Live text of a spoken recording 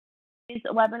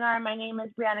webinar. My name is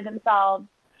Brianna Gonsalves.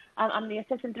 I'm the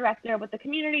Assistant Director with the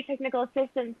Community Technical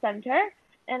Assistance Center,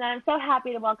 and I'm so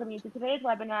happy to welcome you to today's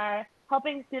webinar,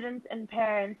 Helping Students and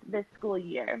Parents This School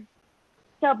Year.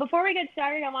 So before we get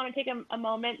started, I want to take a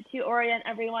moment to orient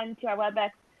everyone to our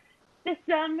WebEx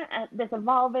system, this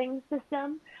evolving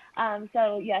system.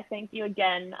 So yes, thank you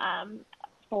again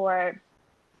for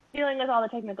dealing with all the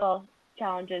technical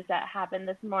challenges that happened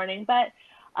this morning. But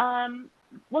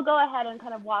we'll go ahead and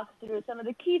kind of walk through some of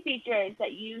the key features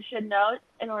that you should know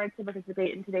in order to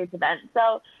participate in today's event.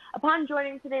 So upon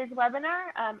joining today's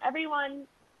webinar, everyone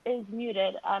is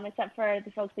muted except for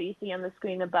the folks that you see on the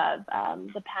screen above,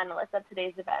 the panelists of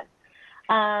today's event.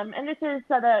 And this is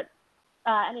so that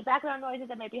any background noises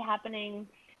that may be happening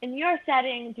in your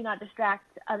setting do not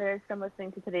distract others from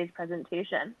listening to today's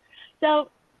presentation. So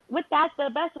with that, the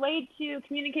best way to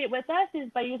communicate with us is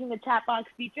by using the chat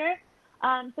box feature.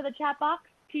 So the chat box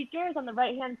feature is on the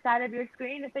right-hand side of your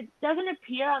screen. If it doesn't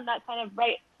appear on that kind of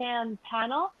right-hand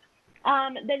panel,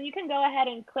 then you can go ahead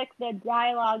and click the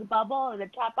dialog bubble or the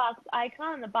chat box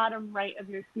icon on the bottom right of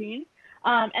your screen,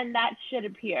 and that should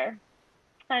appear.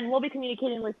 And we'll be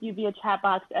communicating with you via chat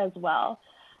box as well.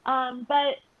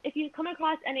 But if you come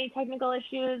across any technical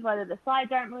issues, whether the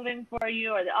slides aren't moving for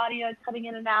you or the audio is cutting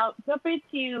in and out, feel free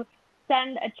to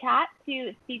send a chat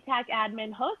to CTAC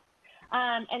admin host,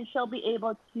 and she'll be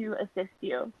able to assist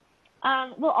you.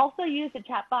 We'll also use the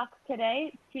chat box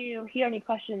today to hear any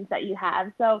questions that you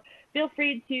have. So feel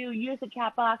free to use the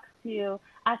chat box to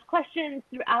ask questions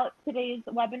throughout today's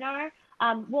webinar.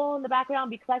 We'll in the background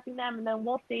be collecting them, and then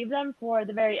we'll save them for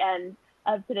the very end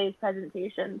of today's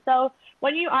presentation. So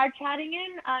when you are chatting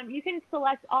in, you can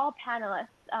select all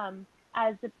panelists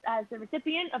as the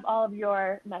recipient of all of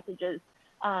your messages,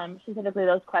 specifically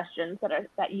those questions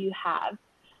that you have.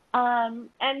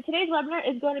 And today's webinar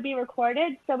is going to be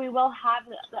recorded, so we will have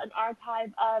an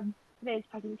archive of today's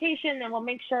presentation, and we'll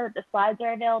make sure that the slides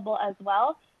are available as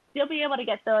well. You'll be able to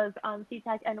get those on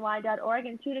ctacny.org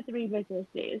in 2 to 3 business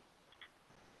days.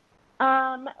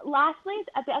 Lastly,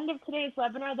 at the end of today's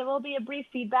webinar, there will be a brief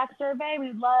feedback survey.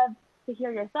 We'd love to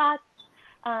hear your thoughts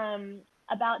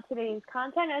about today's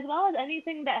content, as well as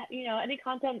anything that, any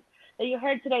content that you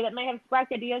heard today that may have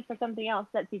sparked ideas for something else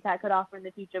that CTAC could offer in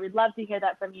the future. We'd love to hear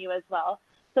that from you as well.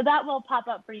 So that will pop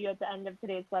up for you at the end of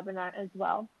today's webinar as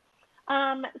well.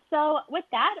 So with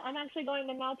that, I'm actually going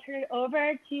to now turn it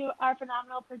over to our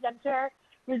phenomenal presenter,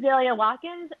 Rosalia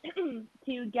Watkins,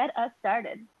 to get us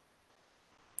started.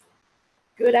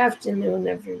 Good afternoon,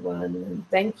 everyone, and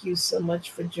thank you so much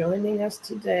for joining us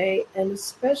today, and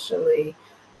especially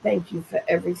thank you for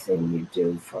everything you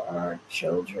do for our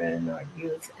children, our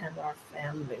youth, and our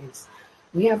families.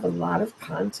 We have a lot of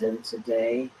content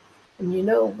today, and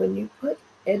when you put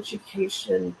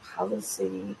education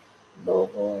policy,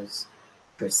 laws,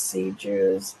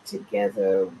 procedures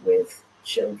together with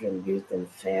children, youth, and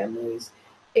families,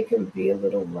 it can be a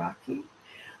little rocky.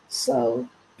 So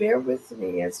bear with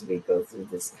me as we go through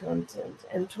this content,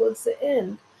 and towards the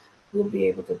end, we'll be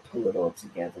able to pull it all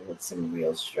together with some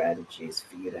real strategies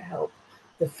for you to help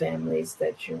the families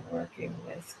that you're working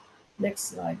with. Next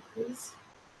slide, please.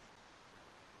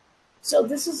 So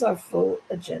this is our full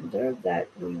agenda that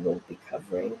we will be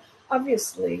covering.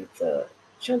 Obviously, the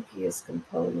chunkiest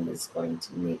component is going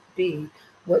to be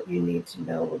what you need to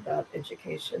know about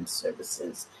education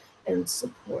services and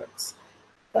supports.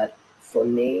 But for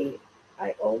me,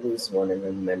 I always want to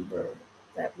remember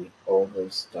that we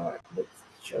always start with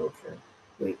children.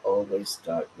 We always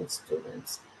start with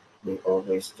students. We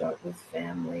always start with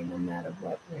family, no matter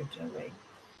what we're doing.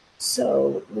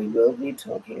 So we will be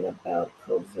talking about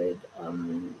COVID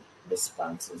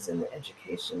responses in the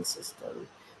education system,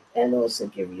 and also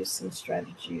give you some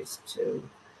strategies to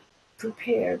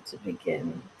prepare to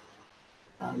begin.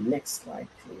 Next slide,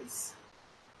 please.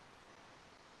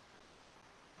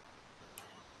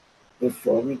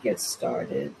 Before we get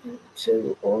started,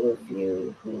 to all of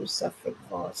you who suffered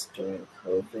loss during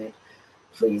COVID,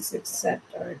 please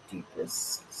accept our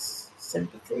deepest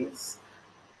sympathies.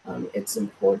 It's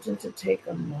important to take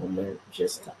a moment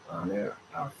just to honor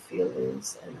our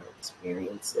feelings and our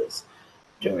experiences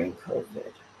during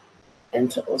COVID, and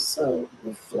to also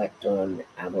reflect on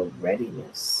our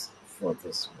readiness for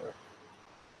this work.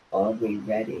 Are we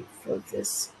ready for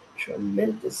this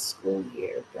tremendous school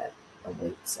year that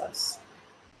awaits us?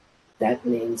 That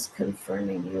means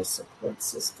confirming your support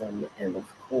system, and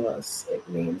of course, it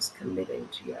means committing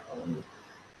to your own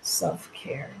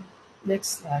self-care. Next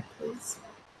slide, please.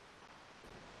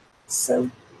 So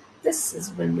this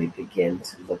is when we begin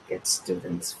to look at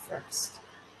students first.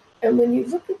 And when you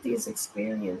look at these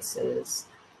experiences,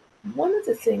 One of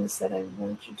the things that I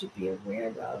want you to be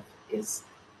aware of is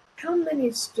how many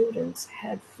students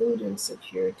had food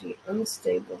insecurity,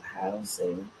 unstable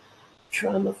housing,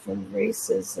 trauma from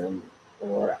racism,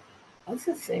 or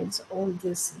other things on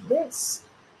this list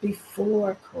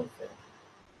before COVID.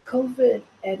 COVID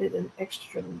added an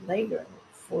extra layer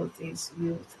for these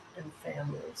youth and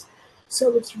families.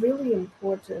 So it's really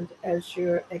important as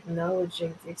you're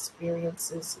acknowledging the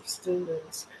experiences of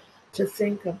students to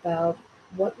think about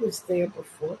what was there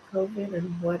before COVID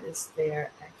and what is there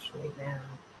actually now.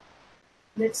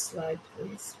 Next slide,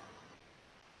 please.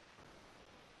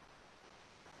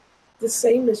 The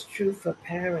same is true for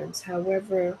parents.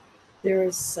 However, there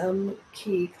are some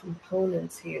key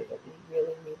components here that we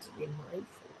really need to be mindful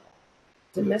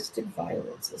of. Domestic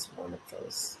violence is one of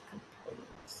those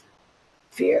components.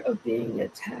 Fear of being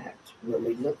attacked. When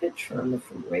we look at trauma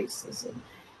from racism,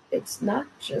 it's not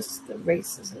just the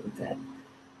racism that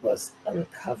was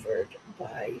uncovered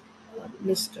by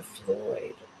Mr.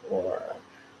 Floyd or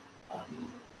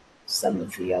um, some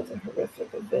of the other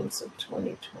horrific events of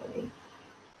 2020,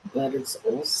 but it's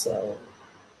also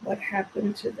what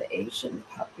happened to the Asian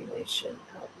population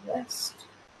out west.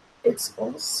 It's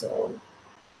also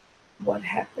what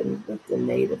happened with the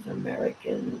Native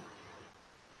American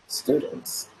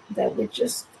students that were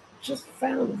just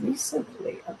found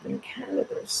recently up in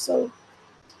Canada. So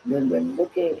when we're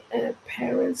looking at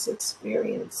parents'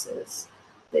 experiences,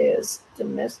 there's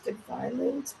domestic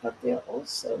violence, but there are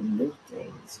also new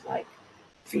things like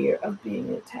fear of being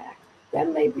attacked. That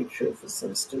may be true for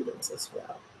some students as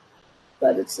well.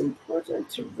 But it's important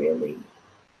to really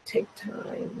take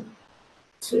time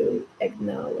to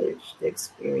acknowledge the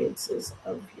experiences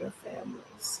of your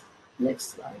families. Next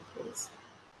slide, please.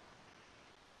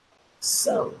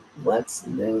 So, what's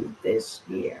new this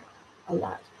year? A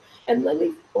lot. And let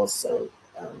me also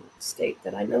state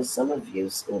that I know some of you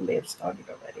school may have started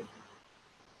already.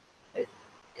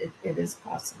 It, it is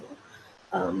possible.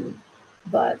 Um,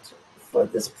 but for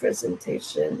this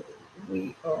presentation,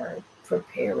 we are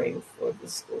preparing for the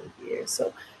school year.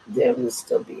 So there will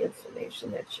still be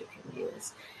information that you can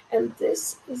use. And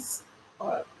this is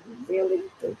really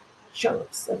the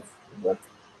chunks of what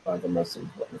are the most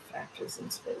important factors in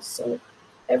space. So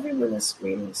everyone is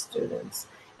screening students,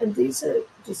 and these are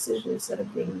decisions that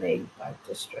are being made by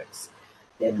districts.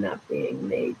 They're not being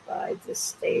made by the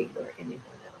state or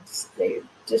anyone else.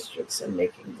 Districts are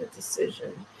making the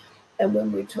decision. And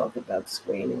when we talk about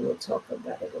screening, we'll talk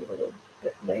about it a little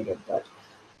bit later, but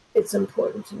it's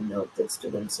important to note that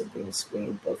students are being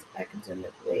screened both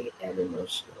academically and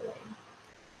emotionally.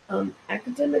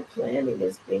 Academic planning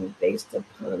is being based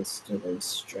upon students'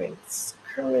 strengths,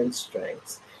 current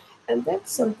strengths, and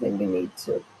that's something we need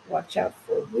to watch out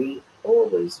for. We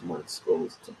always want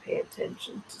schools to pay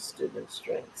attention to student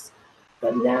strengths.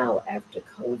 But now, after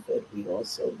COVID, we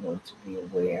also want to be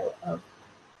aware of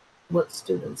what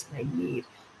students may need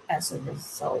as a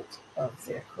result of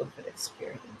their COVID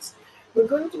experience. We're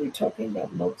going to be talking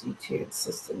about multi-tiered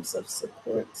systems of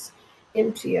supports.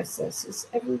 MTSS is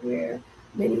everywhere.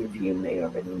 Many of you may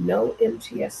already know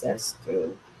MTSS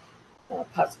through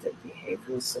positive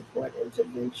behavioral support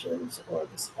interventions or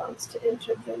response to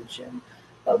intervention,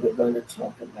 but we're going to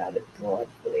talk about it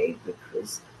broadly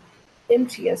because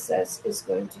MTSS is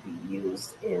going to be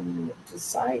used in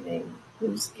deciding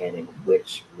who's getting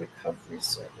which recovery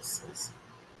services.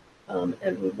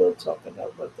 And we will talk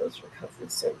about what those recovery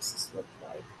services look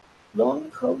like.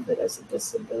 Long COVID as a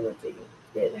disability,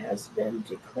 it has been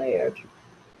declared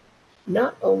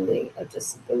not only a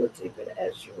disability, but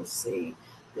as you'll see,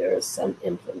 there are some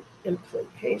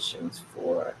implications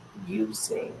for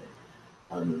using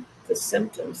the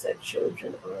symptoms that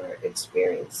children are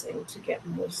experiencing to get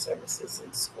more services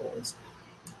in schools.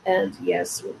 And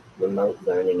yes, remote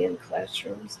learning in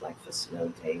classrooms, like for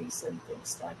snow days and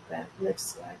things like that.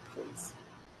 Next slide, please.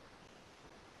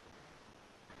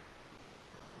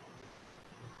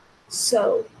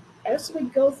 So, as we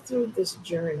go through this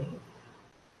journey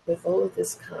with all of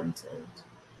this content,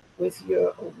 with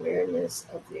your awareness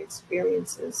of the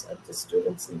experiences of the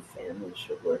students and families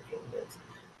you're working with,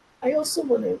 I also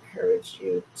want to encourage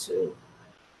you to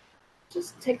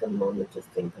just take a moment to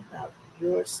think about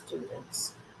your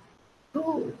students.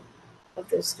 Who of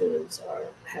their students are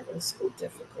having school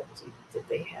difficulty? Did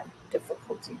they have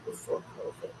difficulty before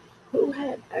COVID? Who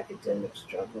had academic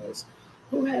struggles?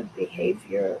 Who had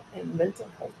behavior and mental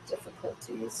health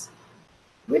difficulties?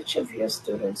 Which of your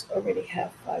students already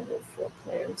have 504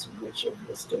 plans? Which of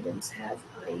your students have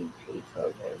IEP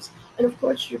programs? And of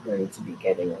course, you're going to be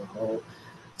getting a whole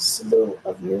slew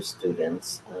of new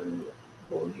students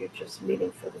who you're just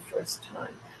meeting for the first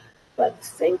time. But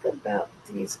think about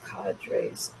these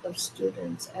cadres of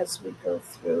students as we go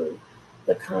through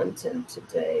the content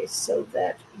today so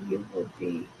that you will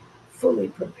be fully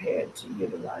prepared to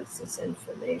utilize this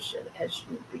information as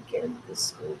you begin the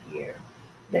school year.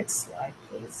 Next slide,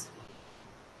 please.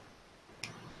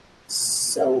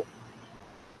 So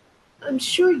I'm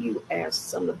sure you asked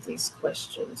some of these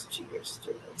questions to your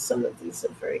students. Some of these are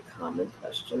very common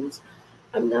questions.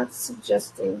 I'm not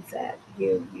suggesting that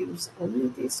you use only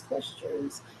these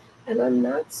questions, and I'm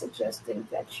not suggesting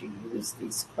that you use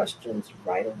these questions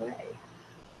right away.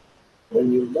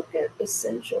 When you look at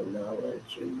essential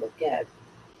knowledge, you look at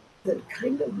the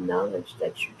kind of knowledge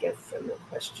that you get from a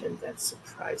question that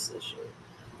surprises you,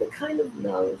 the kind of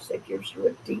knowledge that gives you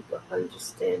a deeper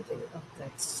understanding of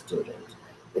that student,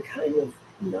 the kind of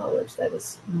knowledge that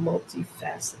is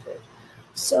multifaceted.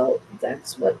 So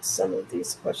that's what some of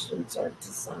these questions are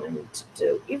designed to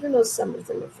do, even though some of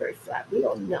them are very flat. We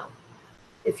all know.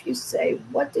 If you say,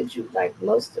 what did you like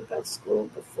most about school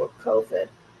before COVID?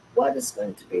 What is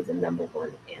going to be the number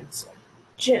one answer?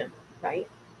 Gym, right?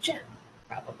 Gym,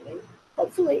 probably.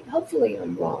 Hopefully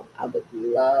I'm wrong. I would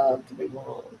love to be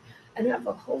wrong and have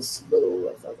a whole slew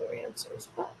of other answers.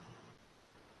 But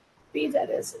be that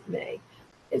as it may,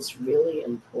 it's really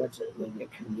important when you're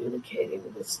communicating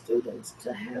with students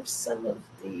to have some of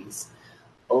these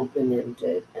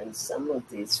open-ended and some of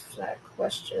these flat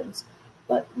questions,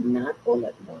 but not all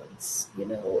at once.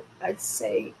 I'd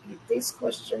say these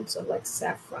questions are like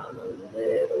saffron, a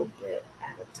little bit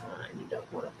at a time. You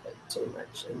don't want to put too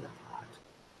much in the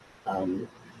pot.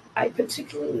 I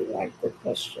particularly like the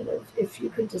question of if you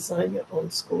could design your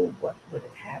own school, what would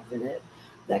it have in it?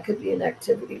 That could be an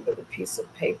activity with a piece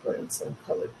of paper and some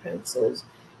colored pencils.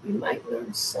 You might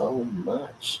learn so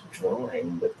much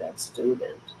drawing with that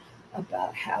student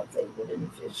about how they would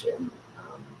envision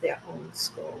their own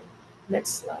school. Next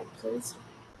slide, please.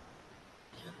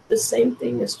 The same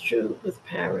thing is true with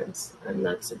parents. I'm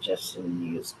not suggesting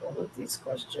you use all of these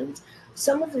questions.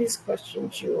 Some of these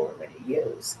questions you already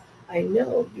use. I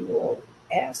know you all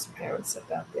ask parents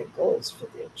about their goals for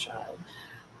their child,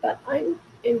 but I'm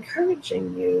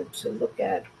encouraging you to look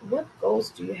at what goals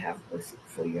do you have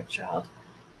for your child,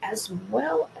 as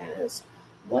well as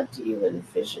what do you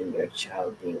envision your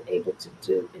child being able to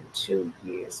do in 2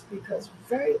 years? Because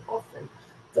very often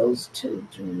those two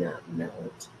do not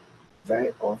meld.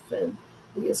 Very often,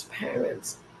 we as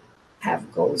parents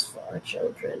have goals for our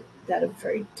children that are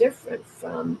very different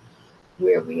from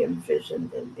where we envision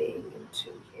them being in 2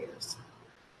 years.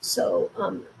 So,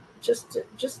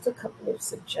 just a couple of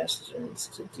suggestions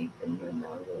to deepen your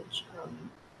knowledge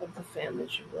of the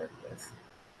families you work with.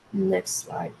 Next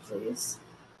slide, please.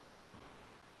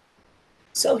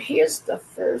 So here's the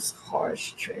first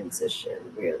harsh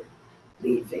transition. We're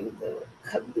leaving the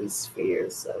cuddly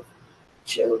spheres of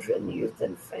children, youth,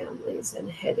 and families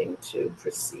and heading to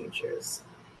procedures.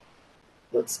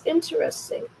 What's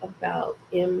interesting about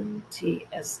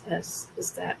MTSS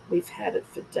is that we've had it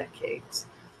for decades.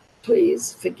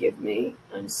 Please forgive me,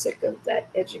 I'm sick of that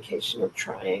educational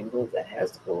triangle that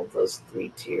has all those 3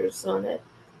 tiers on it.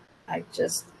 I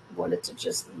just wanted to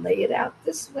just lay it out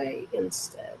this way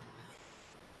instead.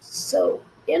 So,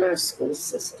 in our school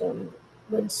system,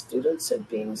 when students are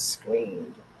being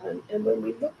screened, and when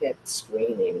we look at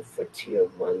screening for Tier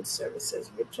 1 services,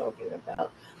 we're talking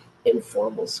about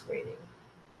informal screening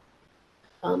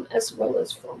as well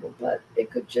as formal, but it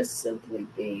could just simply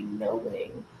be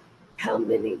knowing how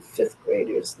many fifth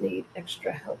graders need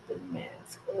extra help in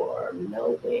math, or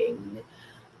knowing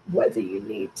whether you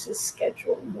need to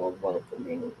schedule more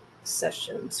welcoming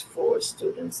sessions for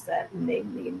students that may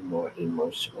need more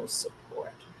emotional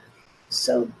support.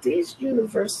 So these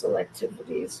universal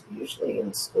activities, usually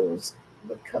in schools,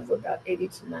 would cover about 80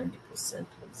 to 90%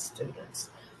 of the students.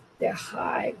 They're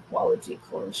high quality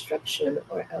core instruction,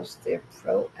 or else they're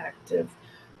proactive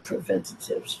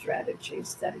preventative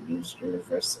strategies that are used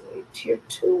universally. Tier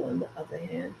 2, on the other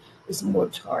hand, is more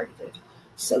targeted.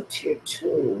 So Tier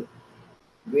 2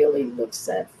 really looks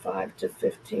at 5 to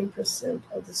 15%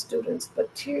 of the students,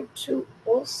 but Tier 2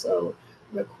 also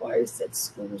requires that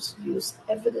schools use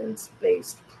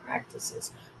evidence-based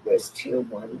practices, whereas Tier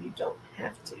 1 you don't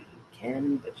have to. You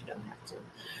can, but you don't have to.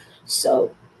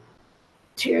 So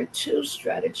Tier 2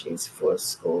 strategies for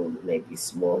school may be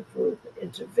small group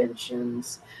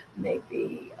interventions,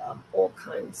 maybe all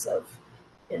kinds of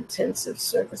intensive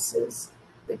services.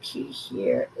 The key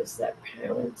here is that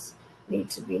parents need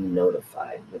to be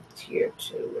notified with Tier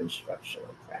 2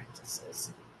 instructional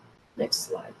practices. Next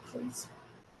slide, please.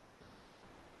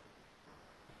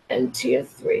 And Tier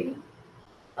 3,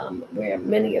 where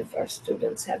many of our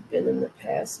students have been in the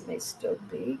past, may still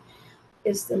be,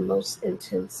 is the most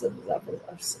intensive level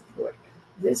of support.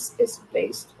 This is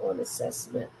based on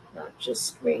assessment, not just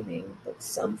screening, but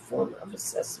some form of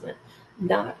assessment,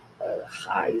 not a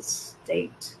high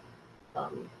state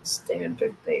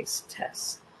standard based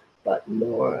test, but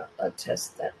more a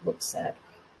test that looks at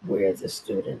where the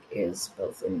student is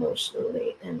both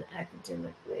emotionally and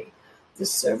academically. The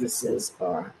services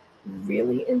are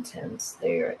really intense.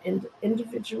 They are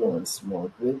individual and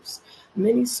small groups.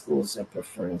 Many schools are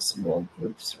preferring small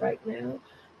groups right now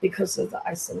because of the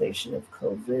isolation of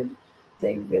COVID.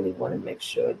 They really want to make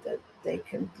sure that they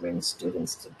can bring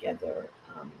students together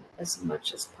as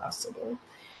much as possible.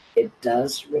 It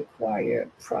does require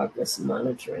progress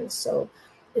monitoring. So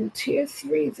in Tier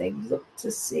 3, they look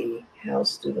to see how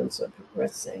students are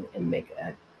progressing and make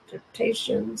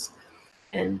adaptations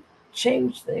and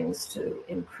change things to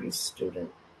increase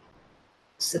student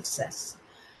success.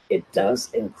 It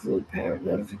does include parent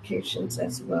notifications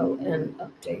as well and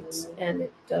updates, and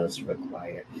it does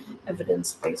require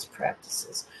evidence based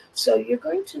practices. So you're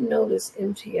going to notice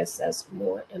MTSS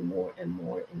more and more and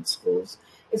more in schools.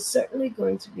 It's certainly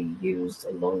going to be used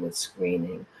along with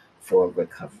screening for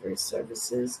recovery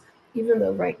services, even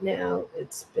though right now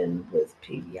it's been with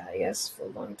PBIS for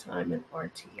a long time and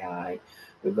RTI.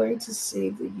 We're going to see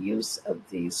the use of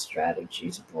these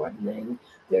strategies broadening.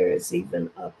 There is even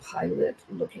a pilot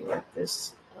looking at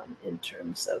this in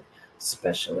terms of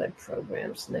special ed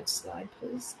programs. Next slide,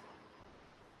 please.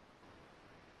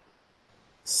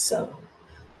 So,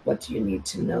 what do you need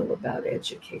to know about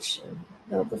education?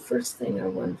 Well, the first thing I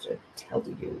want to tell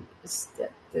you is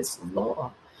that this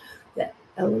law, the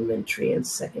Elementary and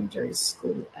Secondary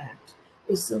School Act,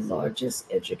 is the largest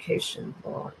education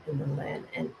law in the land,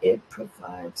 and it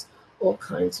provides all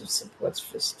kinds of supports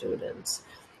for students.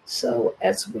 So,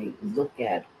 as we look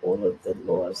at all of the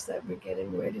laws that we're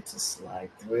getting ready to slide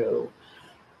through,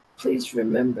 please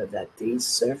remember that these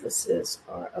services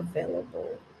are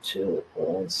available to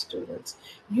all students.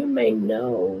 You may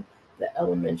know the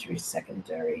Elementary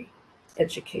Secondary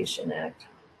Education Act,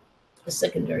 the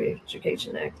Secondary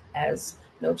Education Act, as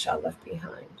No Child Left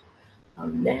Behind.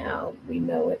 Now we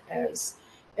know it as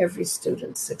Every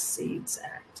Student Succeeds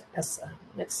Act, ESSA.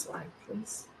 Next slide,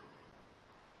 please.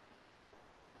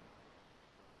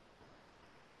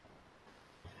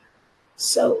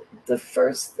 So, the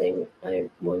first thing I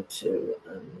want to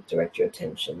direct your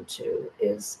attention to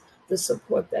is the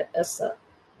support that ESSA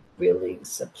really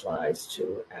supplies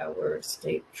to our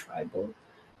state tribal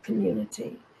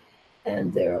community.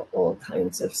 And there are all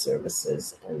kinds of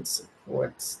services and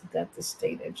supports that the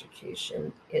state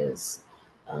education is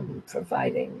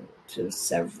providing to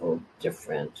several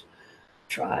different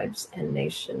tribes and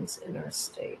nations in our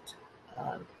state.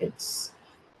 It's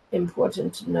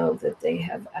important to know that they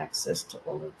have access to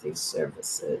all of these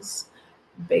services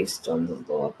based on the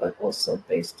law, but also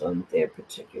based on their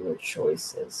particular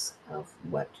choices of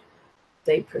what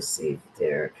they perceive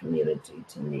their community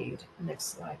to need.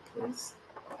 Next slide, please.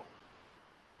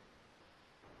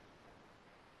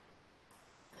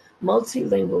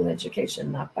 Multilingual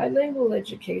education, not bilingual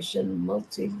education,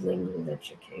 multilingual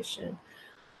education.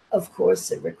 Of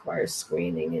course, it requires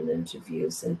screening and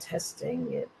interviews and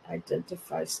testing. It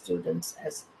identifies students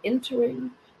as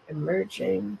entering,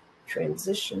 emerging,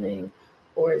 transitioning,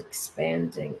 or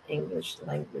expanding English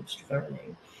language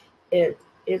learning. It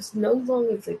is no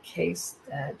longer the case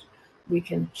that we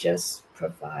can just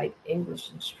provide English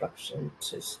instruction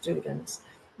to students.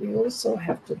 We also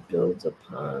have to build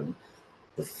upon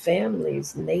the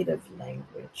family's native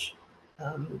language.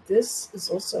 This is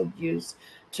also used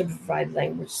to provide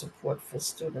language support for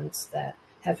students that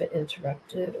have an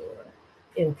interrupted or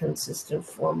inconsistent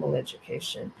formal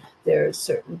education. There are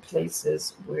certain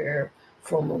places where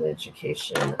formal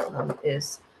education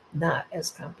is not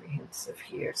as comprehensive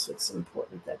here. So it's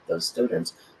important that those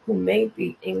students who may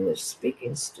be English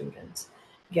speaking students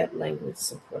get language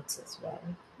supports as well.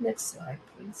 Next slide,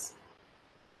 please.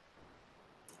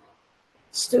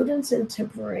 Students in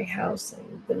temporary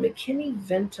housing, the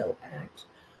McKinney-Vento Act,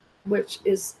 which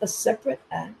is a separate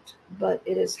act, but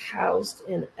it is housed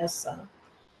in ESSA.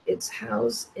 It's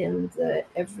housed in the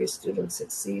Every Student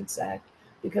Succeeds Act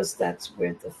because that's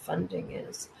where the funding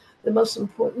is. The most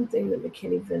important thing that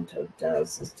McKinney-Vento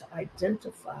does is to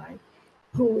identify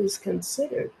who is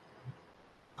considered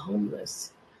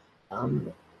homeless.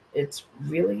 Um, it's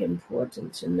really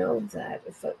important to know that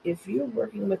if you're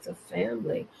working with a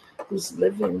family who's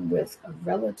living with a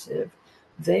relative,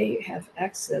 they have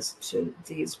access to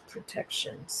these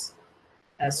protections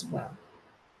as well.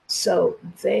 So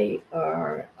they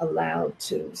are allowed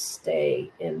to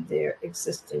stay in their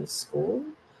existing school.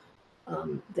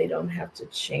 They don't have to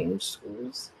change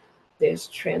schools. There's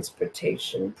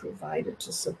transportation provided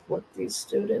to support these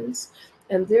students.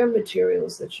 And there are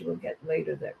materials that you will get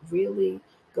later that really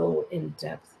go in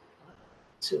depth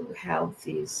to how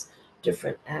these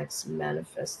different acts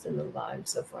manifest in the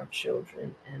lives of our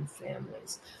children and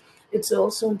families. It's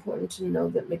also important to know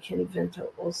that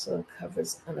McKinney-Vento also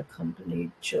covers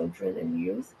unaccompanied children and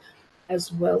youth,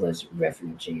 as well as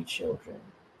refugee children.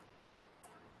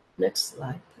 Next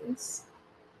slide, please.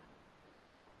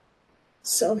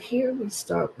 So here we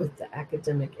start with the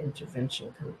academic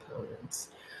intervention components.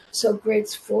 So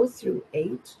grades 4 through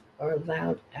 8 are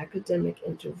allowed academic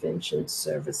intervention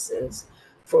services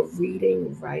for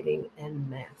reading, writing, and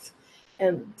math.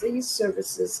 And these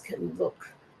services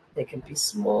they can be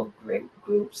small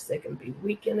groups, they can be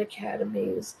weekend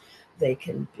academies, they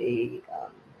can be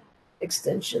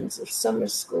extensions of summer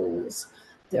schools.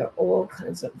 There are all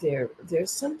kinds of,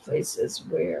 there's some places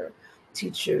where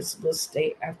teachers will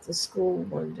stay after school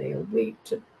 1 day a week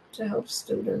to help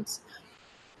students.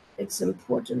 It's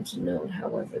important to note,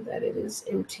 however, that it is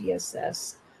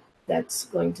MTSS that's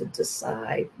going to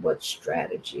decide what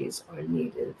strategies are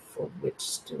needed for which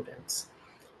students,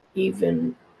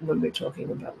 even when we're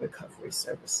talking about recovery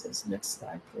services. Next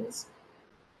slide, please.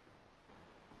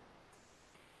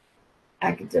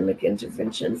 Academic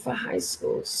intervention for high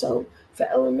school. So for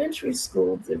elementary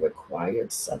school, the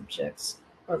required subjects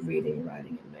are reading,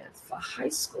 writing, and math. For high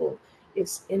school,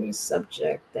 it's any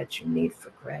subject that you need for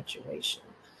graduation.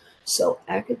 So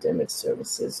academic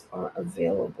services are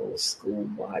available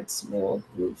school-wide, small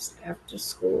groups after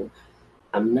school.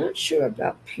 I'm not sure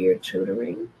about peer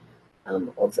tutoring,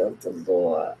 although the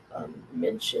law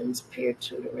mentions peer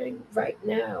tutoring. Right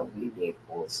now, we need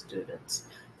all students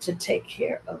to take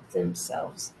care of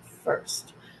themselves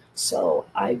first. So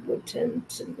I would tend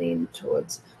to lean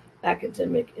towards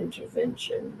academic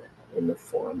intervention in the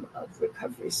form of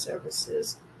recovery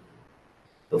services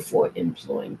before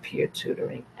employing peer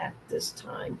tutoring at this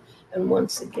time. And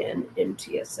once again,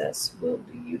 MTSS will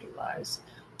be utilized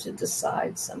to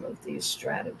decide some of these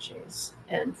strategies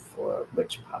and for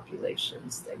which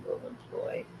populations they will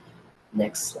employ.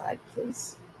 Next slide,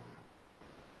 please.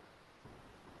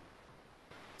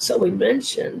 So we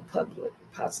mentioned public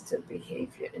positive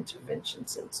behavior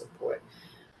interventions and support.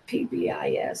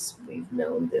 PBIS, we've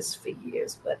known this for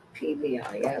years, but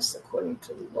PBIS, according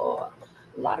to the law,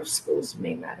 a lot of schools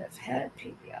may not have had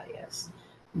PBIS.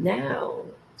 Now,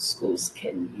 schools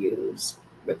can use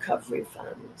recovery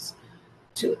funds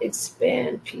to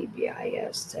expand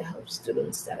PBIS to help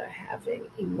students that are having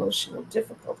emotional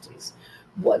difficulties.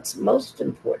 What's most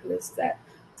important is that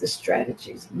the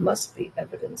strategies must be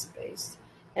evidence based.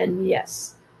 And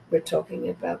yes, we're talking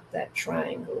about that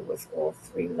triangle with all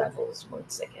three levels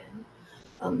once again.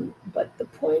 But the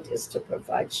point is to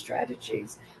provide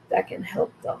strategies that can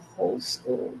help the whole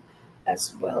school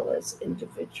as well as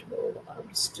individual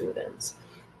students.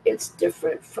 It's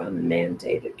different from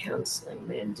mandated counseling.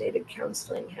 Mandated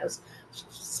counseling has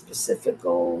specific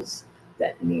goals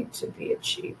that need to be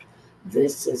achieved.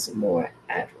 This is more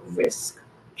at risk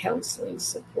counseling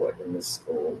support in the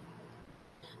school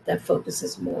that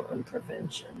focuses more on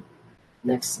prevention.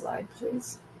 Next slide,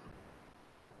 please.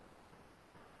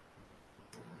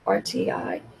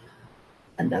 RTI,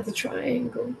 another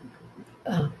triangle.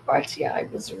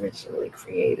 RTI was originally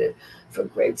created for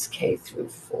grades K through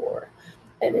 4,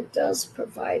 and it does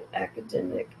provide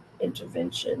academic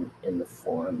intervention in the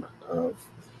form of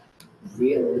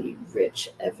really rich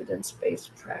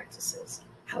evidence-based practices.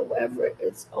 However,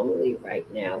 it's only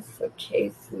right now for K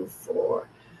through 4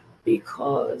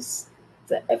 because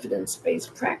the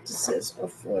evidence-based practices are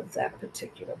for that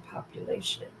particular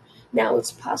population. Now,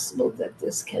 it's possible that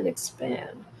this can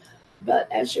expand, but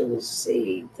as you will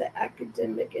see, the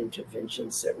academic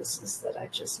intervention services that I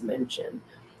just mentioned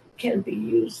can be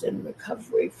used in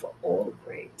recovery for all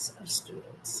grades of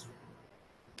students.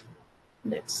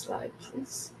 Next slide,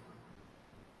 please.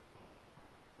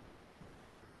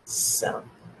 So,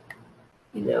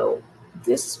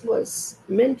 this was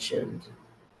mentioned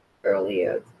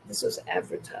earlier. This was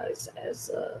advertised as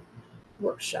a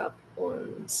workshop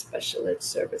on special ed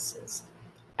services.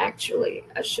 Actually,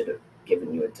 I should have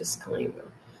given you a disclaimer.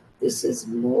 This is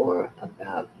more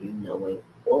about you knowing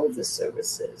all the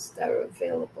services that are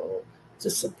available to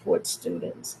support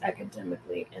students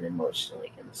academically and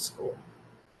emotionally in the school,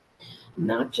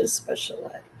 not just special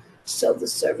ed. So the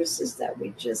services that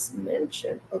we just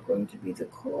mentioned are going to be the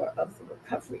core of the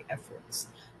recovery efforts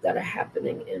that are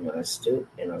happening in our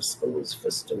schools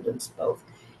for students, both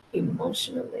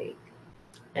emotionally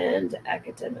and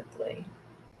academically.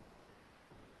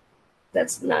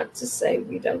 That's not to say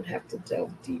we don't have to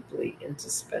delve deeply into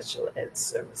special ed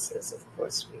services. Of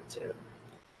course we do.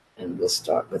 And we'll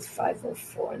start with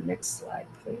 504. Next slide,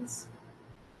 please.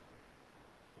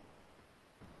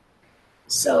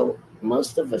 So,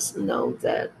 most of us know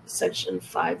that Section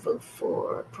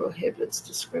 504 prohibits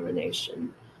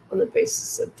discrimination on the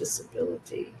basis of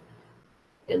disability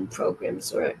in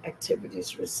programs or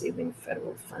activities receiving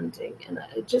federal funding. And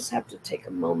I just have to take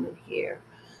a moment here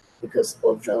because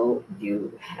although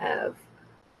you have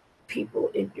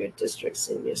people in your districts,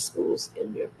 in your schools,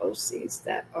 in your BOCES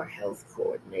that are health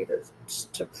coordinators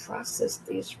to process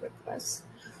these requests,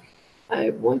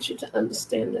 I want you to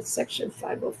understand that Section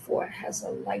 504 has a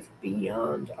life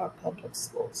beyond our public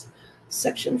schools.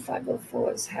 Section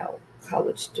 504 is how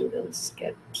college students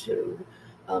get to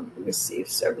receive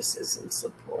services and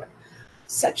support.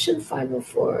 Section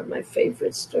 504, my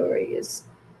favorite story is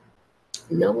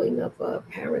knowing of a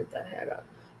parent that had a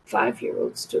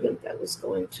 5-year-old student that was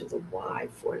going to the Y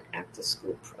for an after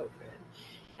school program.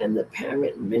 And the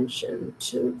parent mentioned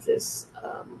to this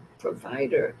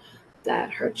provider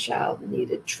that her child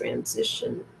needed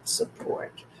transition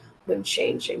support when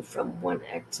changing from one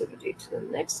activity to the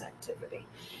next activity.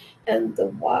 And the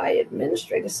Y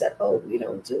administrator said, "Oh, we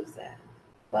don't do that."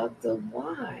 But the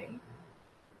Y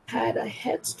had a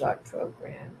Head Start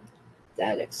program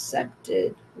that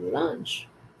accepted lunch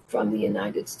from the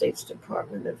United States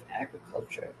Department of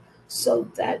Agriculture. So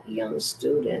that young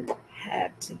student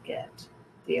had to get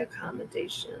the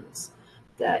accommodations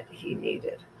that he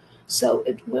needed. So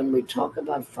when we talk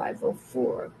about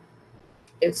 504,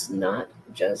 it's not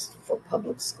just for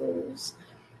public schools.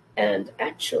 And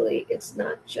actually, it's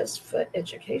not just for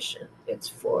education, it's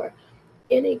for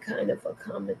any kind of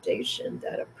accommodation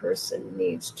that a person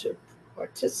needs to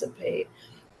participate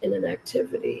in an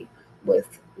activity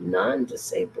with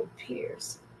non-disabled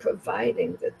peers,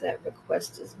 providing that that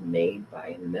request is made by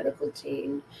a medical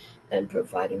team and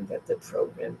providing that the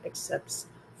program accepts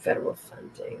federal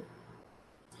funding.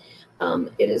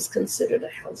 It is considered a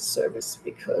health service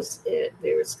because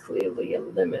there is clearly a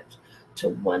limit to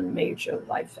one major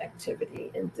life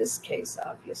activity. In this case,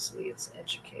 obviously, it's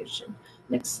education.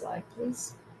 Next slide,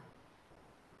 please.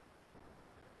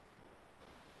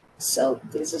 So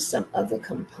these are some other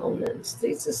components.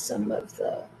 These are some of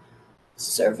the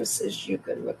services you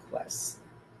can request.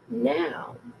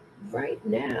 Now, right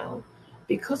now,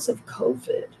 because of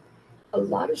COVID, a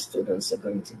lot of students are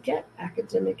going to get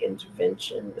academic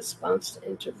intervention, response to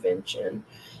intervention,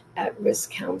 at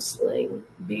risk counseling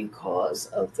because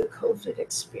of the COVID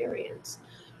experience.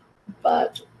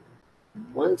 But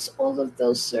once all of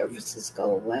those services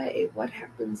go away, what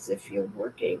happens if you're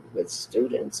working with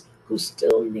students who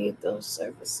still need those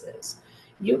services?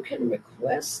 You can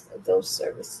request those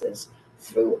services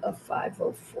through a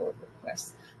 504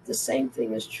 request. The same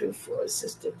thing is true for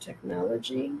assistive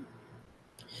technology.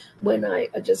 When I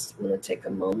just want to take a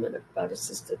moment about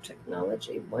assistive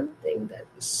technology, one thing that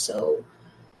is so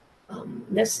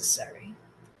necessary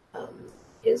um,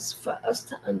 is for us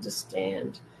to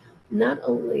understand not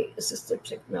only assistive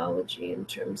technology in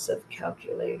terms of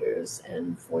calculators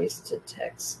and voice to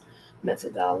text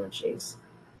methodologies,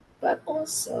 but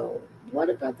also what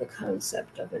about the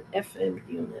concept of an FM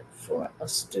unit for a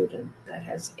student that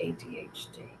has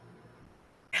ADHD?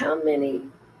 How many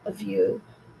of you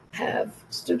have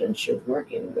students you're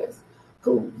working with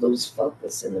who lose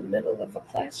focus in the middle of a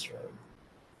classroom?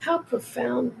 How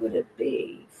profound would it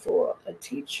be for a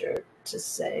teacher to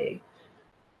say,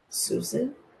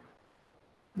 "Susan,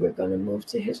 we're going to move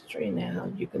to history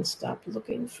now. You can stop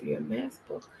looking for your math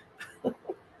book,"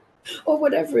 or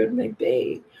whatever it may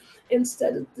be,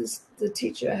 instead of the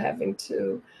teacher having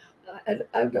to,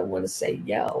 I don't want to say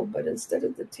yell, but instead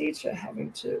of the teacher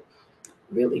having to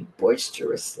really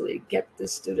boisterously get the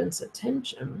student's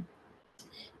attention,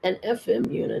 an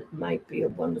FM unit might be a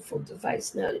wonderful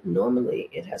device. Now, normally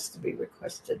it has to be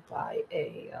requested by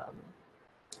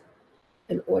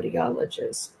an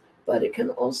audiologist, but it can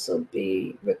also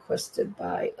be requested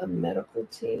by a medical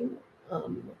team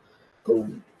um,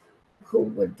 who who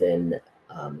would then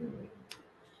um,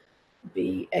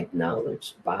 be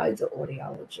acknowledged by the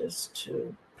audiologist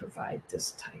to provide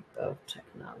this type of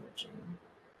technology.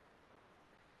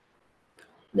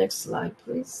 Next slide,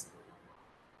 please.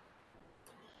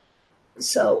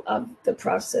 So the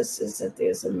process is that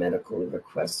there's a medical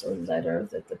request or letter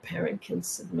that the parent can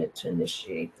submit to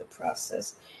initiate the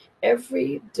process.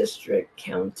 Every district,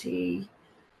 county,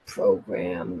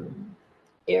 program,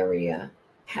 area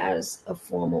has a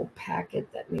formal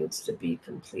packet that needs to be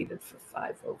completed for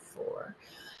 504.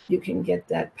 You can get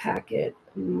that packet.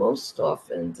 Most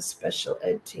often, the special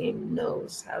ed team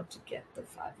knows how to get the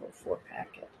 504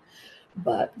 packet.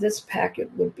 But this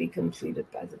packet would be completed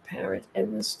by the parent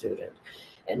and the student.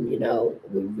 And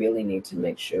we really need to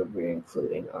make sure we're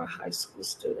including our high school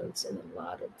students in a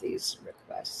lot of these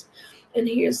requests. And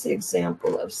here's the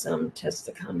example of some test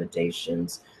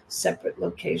accommodations: separate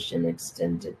location,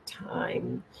 extended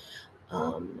time,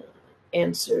 um,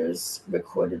 answers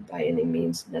recorded by any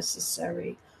means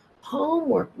necessary,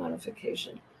 homework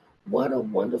modification. What a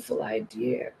wonderful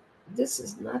idea. This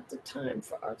is not the time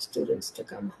for our students to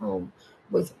come home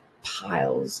with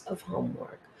piles of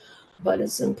homework, but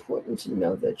it's important to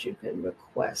know that you can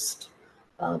request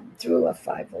through a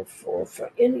 504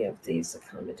 for any of these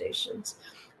accommodations.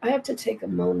 I have to take a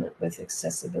moment with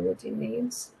accessibility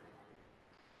needs.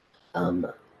 Um,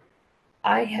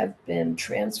 I have been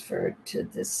transferred to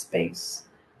this space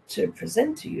to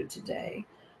present to you today,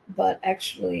 but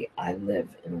actually, I live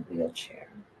in a wheelchair.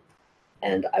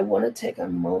 And I want to take a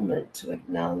moment to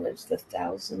acknowledge the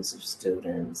thousands of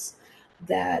students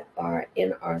that are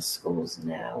in our schools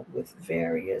now with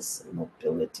various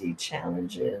mobility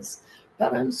challenges.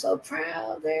 But I'm so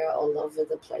proud they're all over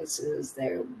the places.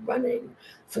 They're running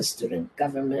for student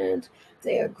government,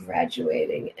 they are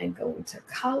graduating and going to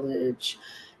college.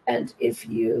 And if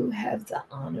you have the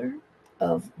honor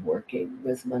of working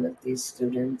with one of these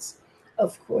students,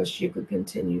 of course, you could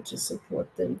continue to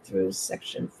support them through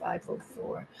Section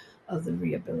 504 of the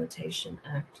Rehabilitation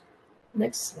Act.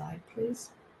 Next slide, please.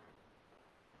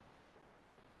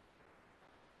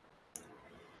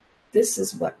 This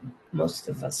is what most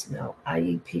of us know: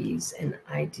 IEPs and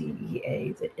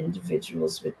IDEA, the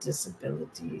Individuals with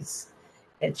Disabilities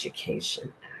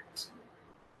Education Act.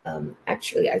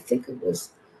 Actually, I think it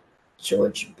was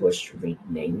George Bush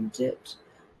renamed it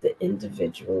the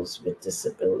Individuals with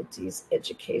Disabilities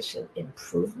Education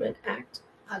Improvement Act.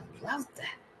 I love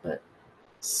that, but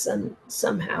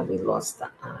somehow we lost the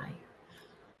I.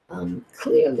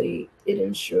 Clearly, it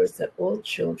ensures that all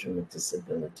children with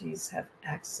disabilities have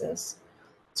access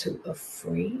to a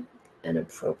free and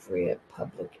appropriate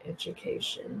public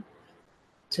education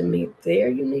to meet their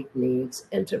unique needs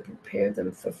and to prepare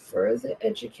them for further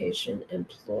education,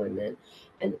 employment,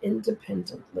 and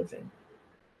independent living.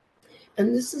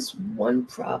 And this is one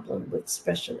problem with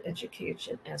special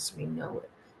education as we know it.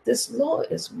 This law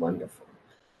is wonderful.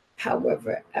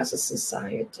 However, as a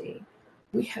society,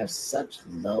 we have such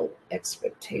low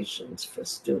expectations for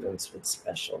students with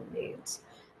special needs.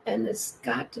 And it's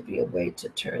got to be a way to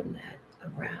turn that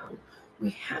around.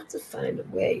 We have to find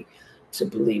a way to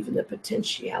believe in the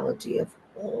potentiality of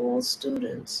all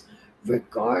students,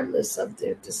 regardless of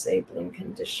their disabling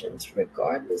conditions,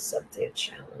 regardless of their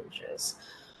challenges.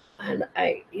 And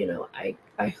I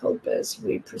hope as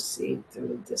we proceed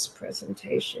through this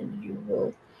presentation, you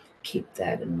will keep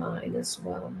that in mind as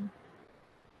well.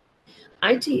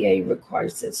 IDA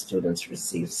requires that students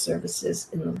receive services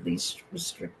in the least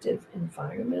restrictive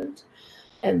environment,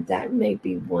 and that may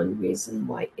be one reason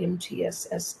why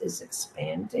MTSS is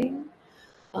expanding.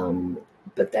 Um,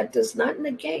 but that does not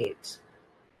negate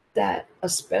that a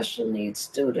special needs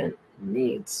student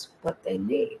needs what they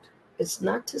need. It's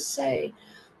not to say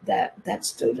that that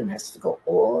student has to go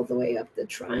all the way up the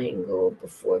triangle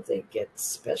before they get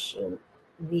special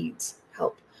needs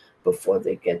help, before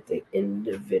they get the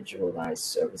individualized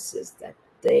services that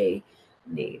they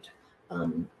need.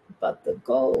 Um, but the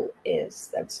goal is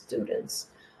that students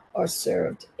are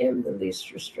served in the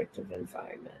least restrictive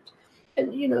environment.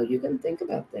 And you can think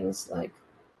about things like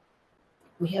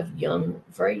we have young,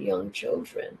 very young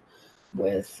children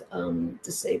with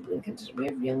disabling conditions. We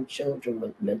have young children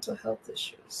with mental health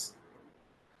issues.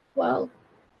 Well,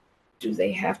 do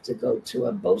they have to go to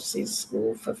a BOCES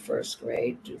school for first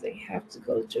grade? Do they have to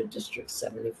go to a District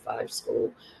 75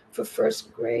 school for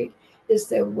first grade? Is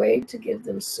there a way to give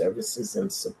them services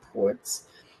and supports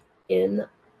in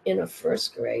in a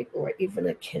first grade or even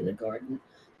a kindergarten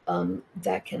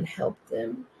that can help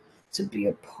them to be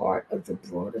a part of the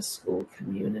broader school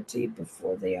community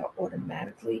before they are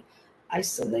automatically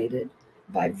isolated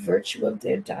by virtue of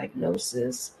their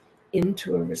diagnosis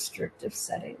into a restrictive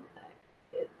setting?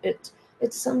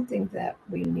 It's something that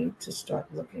we need to start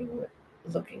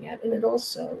looking at, and it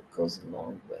also goes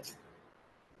along with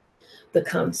the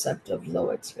concept of low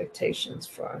expectations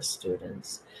for our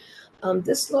students.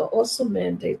 This law also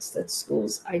mandates that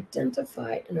schools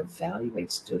identify and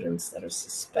evaluate students that are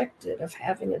suspected of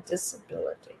having a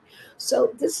disability.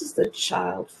 So, this is the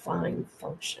child find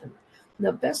function.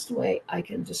 The best way I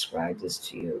can describe this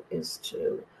to you is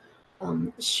to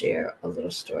share a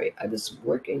little story. I was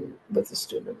working with a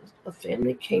student. A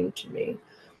family came to me.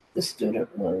 The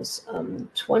student was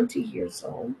 20 years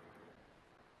old.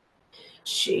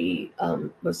 She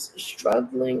was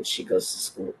struggling. She goes to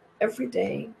school every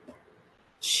day.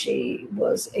 She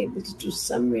was able to do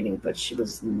some reading, but she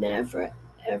was never,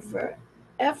 ever,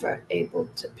 ever able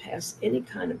to pass any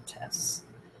kind of tests.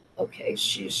 Okay,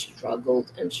 she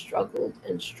struggled and struggled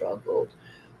and struggled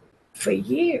for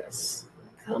years.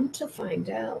 Come to find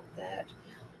out that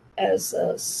as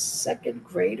a second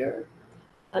grader,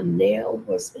 a nail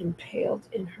was impaled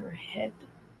in her head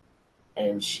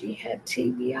and she had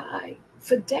TBI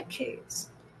for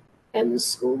decades. And the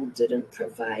school didn't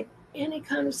provide any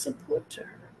kind of support to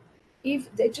her. Even,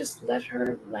 they just let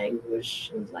her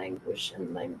languish and languish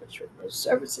and languish with no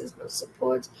services, no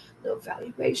supports, no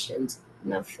evaluations,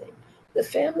 nothing. The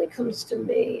family comes to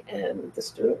me, and the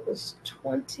student was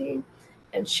 20,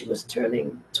 and she was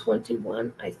turning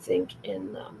 21, I think,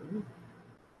 in,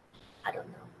 I don't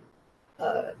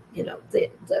know,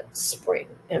 the spring,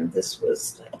 and this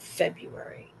was like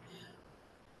February.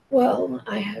 Well,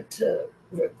 I had to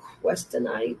request an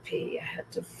IEP. I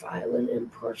had to file an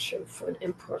impartial for an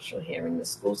impartial hearing. The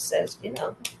school says,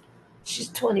 she's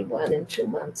 21 in 2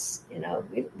 months. We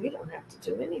don't have to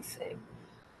do anything.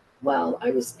 Well,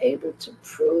 I was able to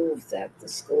prove that the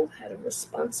school had a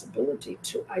responsibility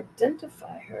to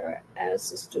identify her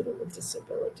as a student with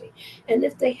disability. And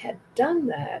if they had done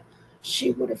that,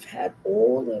 she would have had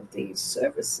all of these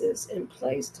services in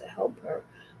place to help her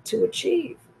to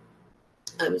achieve.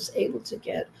 I was able to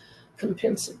get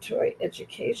compensatory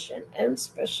education and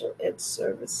special ed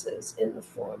services in the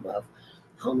form of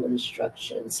home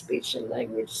instruction, speech and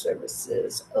language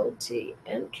services, OT,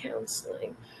 and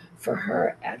counseling for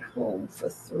her at home for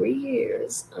 3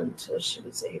 years until she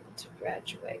was able to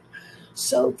graduate.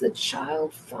 So the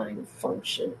child find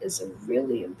function is a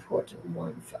really important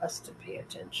one for us to pay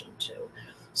attention to.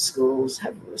 Schools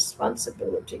have a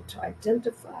responsibility to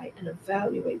identify and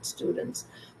evaluate students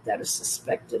that are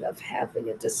suspected of having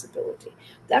a disability.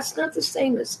 That's not the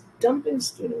same as dumping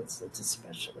students into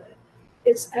special ed.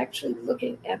 It's actually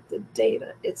looking at the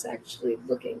data, it's actually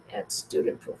looking at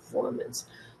student performance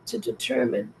to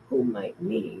determine who might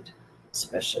need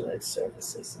special ed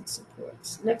services and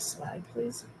supports. Next slide,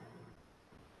 please.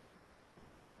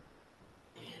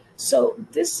 So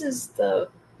this is the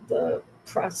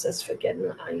process for getting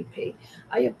an IEP.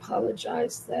 I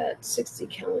apologize that 60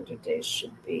 calendar days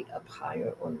should be up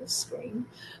higher on the screen,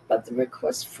 but the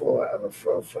request for a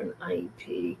referral for an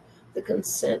IEP, the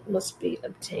consent must be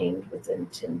obtained within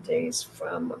 10 days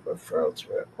from a referral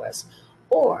to request.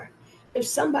 Or if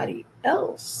somebody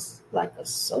else, like a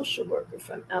social worker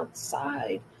from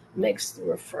outside, makes the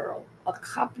referral, a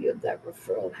copy of that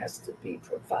referral has to be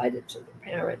provided to the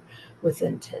parent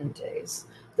within 10 days.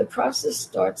 The process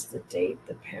starts the date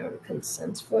the parent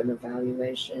consents for an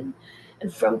evaluation,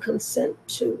 and from consent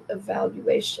to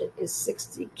evaluation is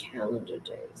 60 calendar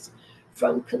days.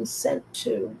 From consent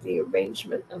to the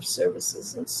arrangement of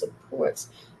services and supports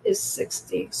is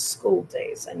 60 school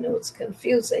days. I know it's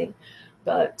confusing,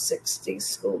 but 60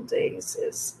 school days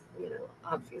is,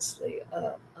 obviously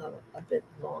a bit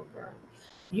longer.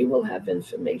 You will have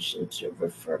information to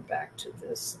refer back to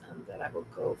this that I will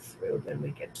go through when we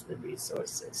get to the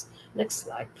resources. Next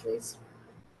slide, please.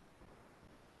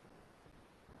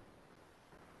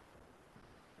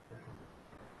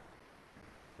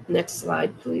 Next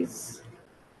slide, please.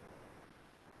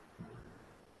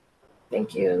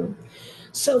 Thank you.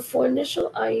 So for initial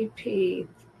IEP,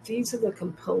 these are the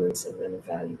components of an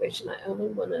evaluation. I only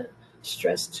want to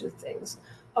stress two things.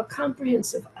 A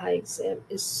comprehensive eye exam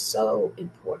is so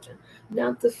important.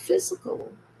 Now, the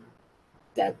physical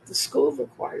that the school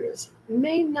requires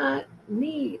may not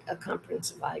need a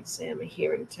comprehensive eye exam, a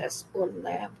hearing test, or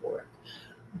lab work.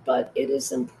 But it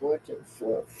is important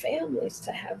for families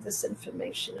to have this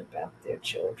information about their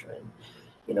children.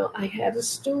 I had a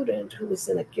student who was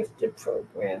in a gifted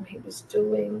program. He was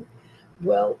doing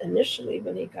well initially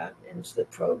when he got into the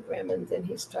program, and then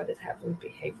he started having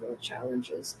behavioral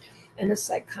challenges. And a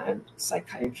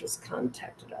psychiatrist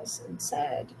contacted us and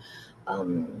said,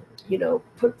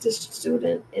 put this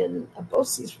student in a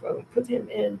BOCES room, put him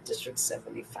in District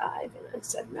 75. And I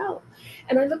said, no.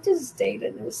 And I looked at his data,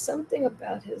 and there was something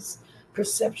about his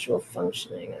perceptual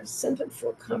functioning. I sent him for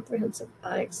a comprehensive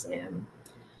eye exam.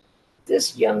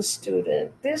 This young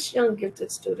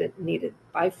gifted student needed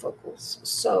bifocals.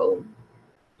 So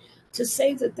to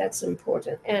say that that's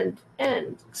important,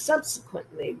 and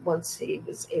subsequently, once he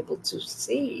was able to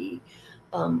see,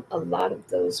 a lot of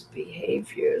those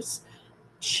behaviors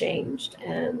changed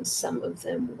and some of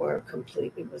them were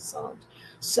completely resolved.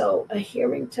 So a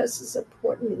hearing test is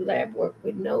important. Lab work,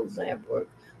 we know lab work.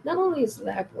 Not only is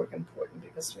lab work important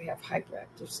because we have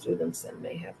hyperactive students that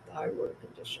may have thyroid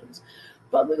conditions,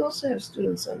 but we also have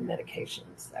students on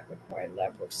medications that require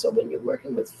lab work. So when you're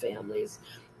working with families,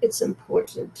 it's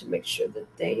important to make sure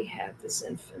that they have this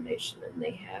information and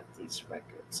they have these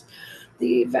records.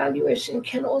 The evaluation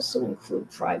can also include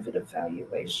private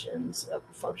evaluations of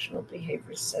functional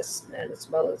behavior assessment, as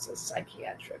well as a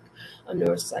psychiatric, a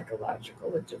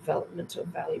neuropsychological, a developmental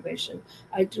evaluation.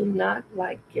 I do not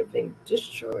like giving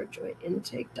discharge or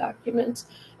intake documents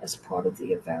as part of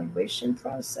the evaluation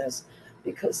process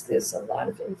because there's a lot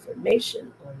of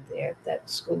information on there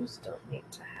that schools don't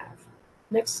need to have.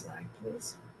 Next slide,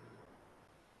 please.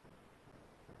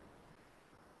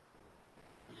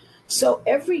 So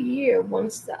every year,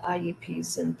 once the IEP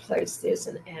is in place, there's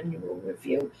an annual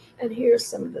review, and here are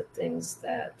some of the things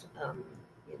that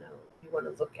you want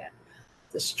to look at: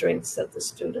 the strengths of the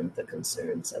student, the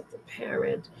concerns of the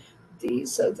parent.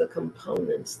 These are the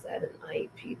components that an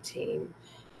IEP team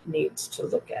needs to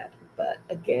look at. But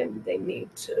again, they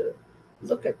need to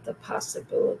look at the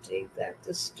possibility that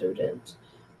the student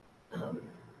um,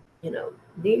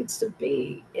 needs to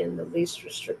be in the least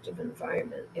restrictive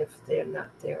environment if they're not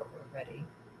there already.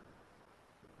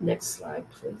 Next slide,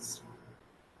 please.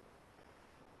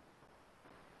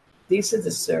 These are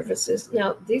the services.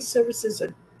 Now, these services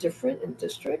are different in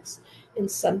districts. In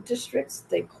some districts,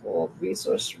 they call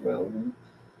Resource Room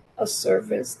a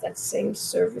service. That same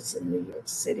service in New York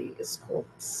City is called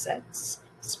SETS,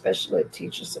 Special Ed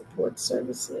Teacher Support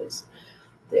Services.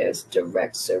 There's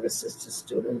direct services to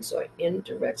students or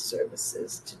indirect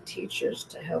services to teachers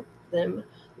to help them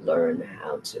learn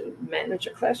how to manage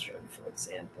a classroom, for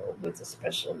example, with a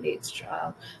special needs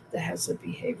child that has a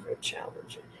behavior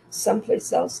challenge.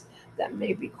 Someplace else that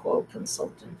may be called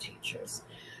consultant teachers.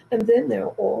 And then there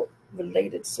are all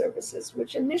related services,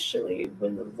 which initially,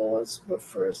 when the laws were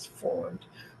first formed,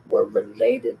 were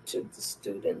related to the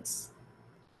students'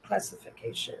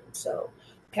 classification. So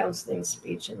counseling,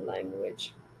 speech, and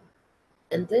language,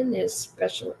 and then there's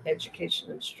special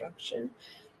education instruction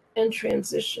and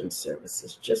transition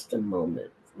services. Just a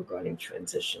moment regarding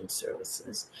transition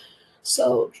services.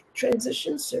 So,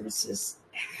 transition services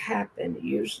happen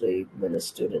usually when a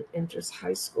student enters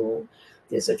high school.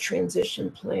 There's a transition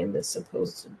plan that's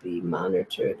supposed to be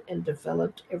monitored and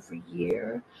developed every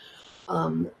year.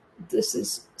 Um, this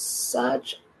is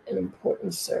such an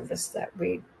important service that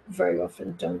we very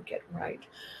often don't get right.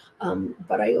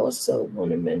 But I also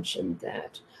want to mention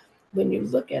that when you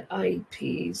look at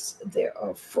IEPs, there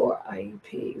are four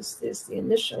IEPs. There's the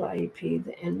initial IEP,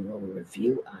 the annual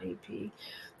review IEP.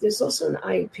 There's also an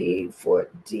IEP for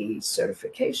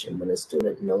decertification. When a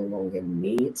student no longer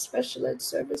needs special ed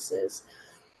services,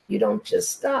 you don't just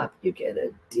stop, you get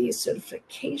a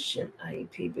decertification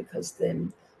IEP because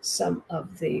then some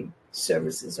of the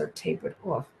services are tapered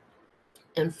off.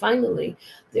 And finally,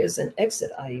 there's an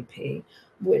exit IEP,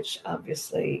 which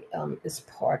obviously is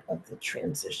part of the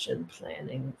transition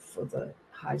planning for the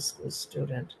high school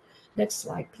student. Next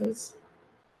slide, please.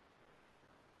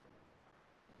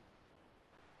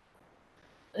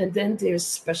 And then there's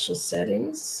special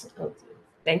settings. Oh,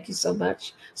 thank you so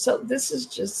much. So this is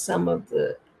just some of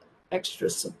the extra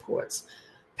supports.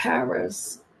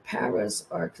 Paras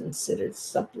are considered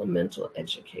supplemental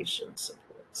education supports.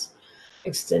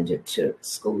 Extended to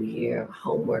school year,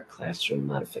 homework, classroom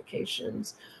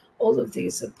modifications. All of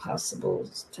these are possible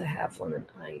to have on an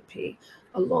IEP,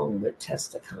 along with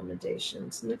test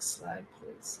accommodations. Next slide,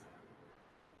 please.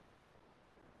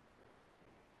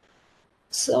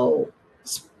 So,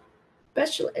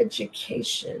 special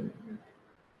education,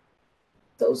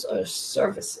 those are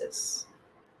services.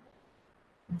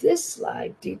 This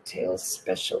slide details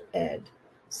special ed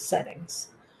settings.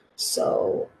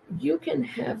 So you can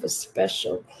have a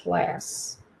special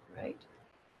class, right,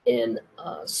 in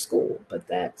a school, but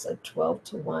that's a 12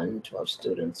 to 1, 12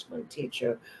 students, one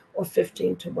teacher, or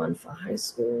 15 to 1 for high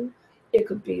school. It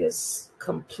could be a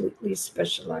completely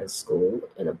specialized school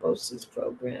in a BOCES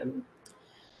program.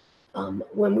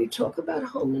 When we talk about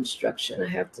home instruction, I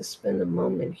have to spend a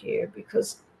moment here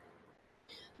because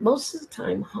most of the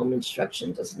time, home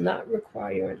instruction does not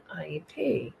require an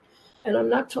IEP. And I'm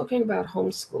not talking about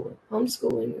homeschooling.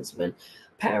 Homeschooling is when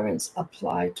parents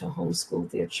apply to homeschool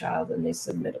their child and they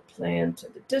submit a plan to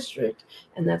the district,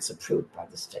 and that's approved by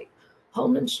the state.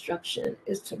 Home instruction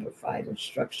is to provide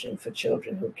instruction for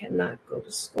children who cannot go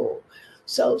to school.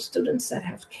 So, students that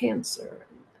have cancer,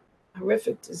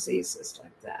 horrific diseases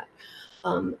like that.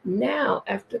 Now,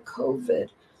 after COVID,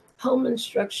 home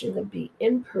instruction will be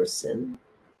in person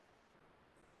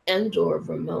and or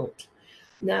remote.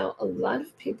 Now, a lot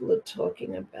of people are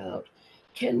talking about,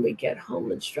 can we get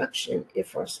home instruction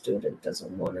if our student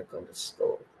doesn't want to go to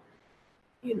school?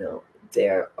 You know,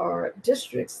 there are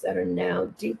districts that are now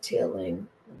detailing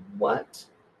what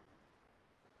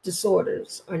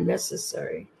disorders are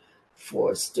necessary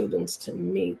for students to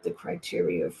meet the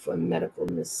criteria for medical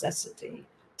necessity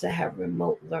to have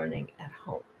remote learning at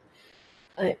home.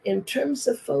 In terms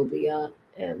of phobia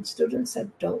and students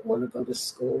that don't want to go to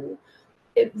school,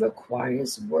 it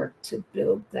requires work to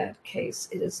build that case.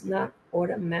 It is not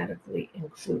automatically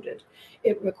included.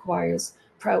 It requires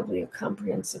probably a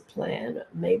comprehensive plan,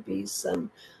 maybe the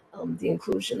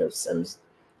inclusion of some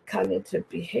cognitive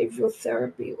behavioral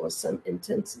therapy or some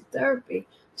intensive therapy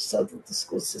so that the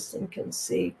school system can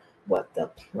see what the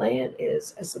plan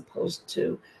is as opposed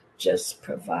to just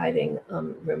providing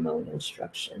remote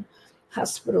instruction.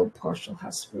 Hospital, partial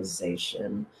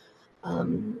hospitalization,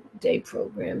 day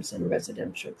programs and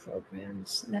residential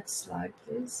programs. Next slide,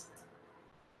 please.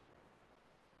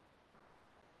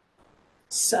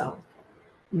 So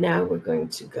now we're going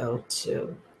to go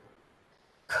to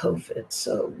COVID.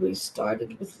 So we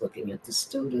started with looking at the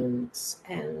students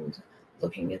and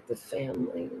looking at the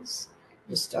families.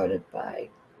 You started by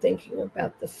thinking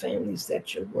about the families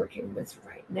that you're working with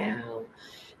right now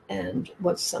and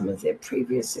what some of their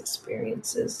previous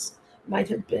experiences might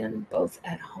have been both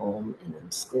at home and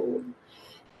in school.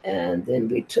 And then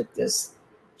we took this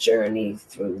journey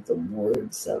through the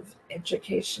woods of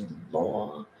education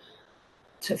law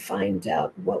to find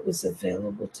out what was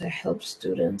available to help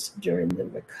students during the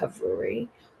recovery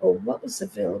or what was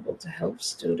available to help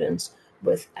students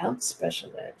without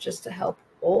special ed, just to help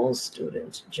all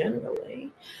students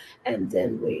generally. And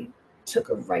then we took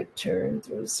a right turn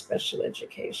through special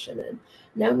education. And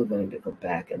now we're going to go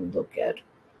back and look at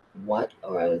what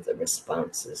are the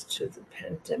responses to the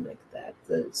pandemic that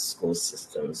the school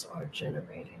systems are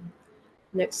generating.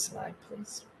 Next slide,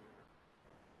 please.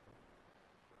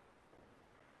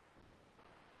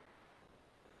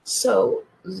 So,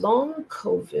 long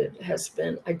COVID has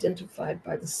been identified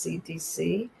by the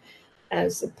CDC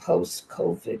as a post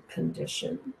COVID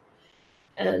condition.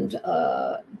 And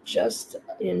just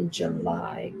in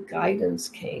July, guidance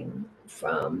came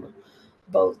from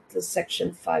both the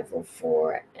Section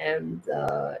 504 and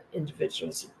the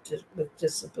Individuals with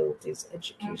Disabilities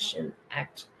Education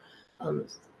Act um,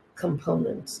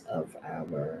 components of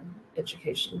our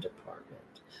education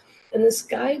department. And this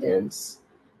guidance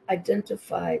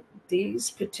identified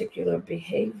these particular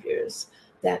behaviors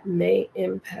that may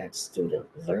impact student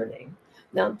learning.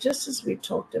 Now, just as we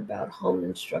talked about home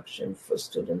instruction for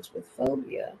students with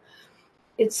phobia,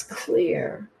 it's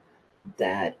clear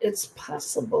that it's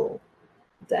possible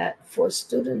that for a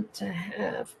student to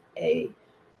have a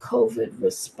COVID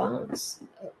response,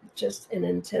 just an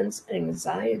intense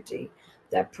anxiety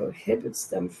that prohibits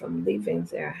them from leaving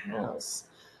their house,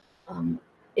 um,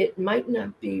 it might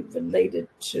not be related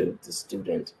to the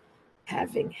student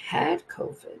having had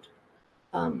COVID,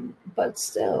 but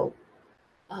still,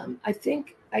 I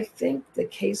think the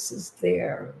case is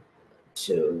there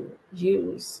to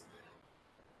use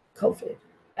COVID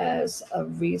as a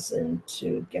reason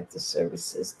to get the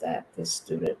services that the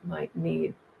student might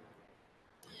need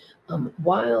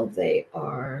while they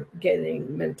are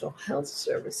getting mental health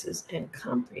services and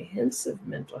comprehensive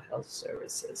mental health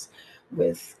services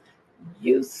with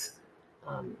youth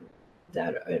um,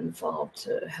 that are involved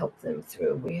to help them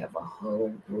through. We have a whole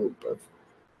group of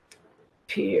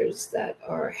peers that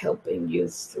are helping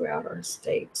youth throughout our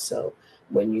state. So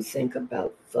when you think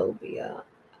about phobia,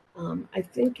 I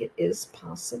think it is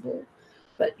possible,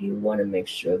 but you want to make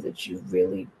sure that you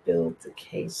really build the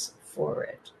case for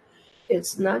it.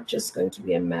 It's not just going to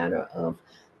be a matter of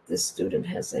the student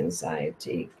has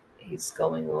anxiety, he's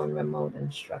going on remote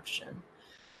instruction.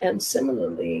 And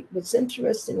similarly, what's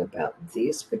interesting about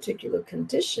these particular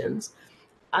conditions,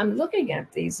 I'm looking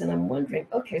at these and I'm wondering,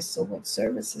 okay, so what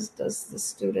services does the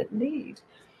student need?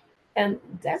 And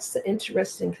that's the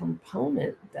interesting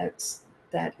component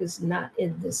that is not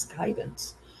in this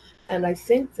guidance. And I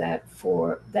think that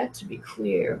for that to be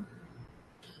clear,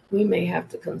 we may have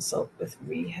to consult with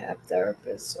rehab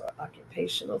therapists or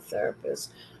occupational therapists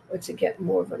or to get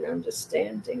more of an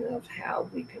understanding of how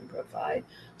we can provide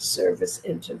service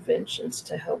interventions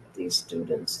to help these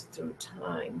students through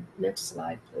time. Next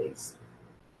slide, please.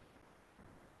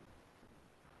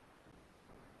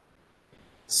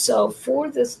 So, for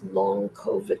this long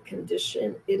COVID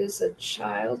condition, it is a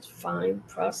child find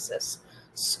process.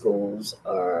 Schools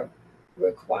are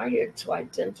required to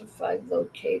identify,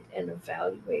 locate, and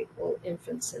evaluate all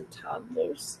infants and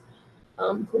toddlers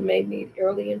who may need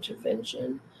early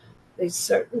intervention. They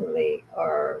certainly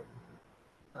are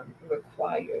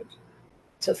required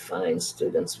to find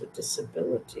students with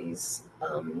disabilities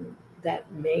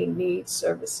that may need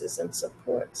services and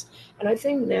supports. And I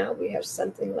think now we have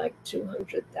something like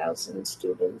 200,000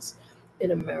 students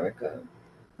in America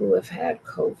who have had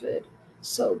COVID.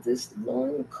 So this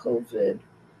long COVID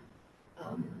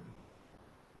um,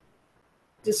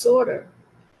 disorder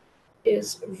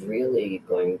is really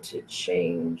going to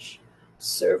change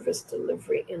service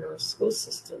delivery in our school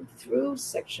system through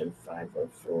Section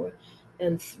 504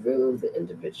 and through the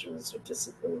Individuals with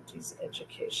Disabilities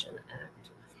Education Act.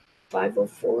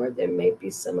 504, there may be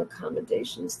some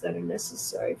accommodations that are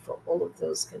necessary for all of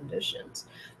those conditions.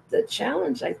 The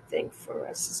challenge, I think, for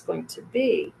us is going to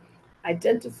be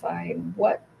identifying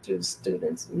what do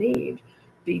students need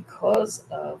because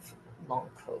of long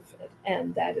COVID.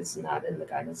 And that is not in the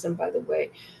guidance. And by the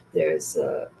way, there's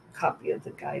a copy of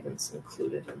the guidance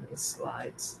included in the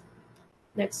slides.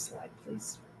 Next slide,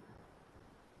 please.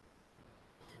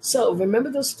 So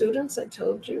remember those students I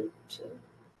told you to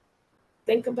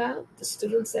think about, the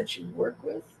students that you work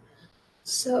with?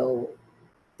 So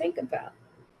think about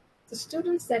the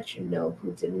students that you know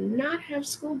who did not have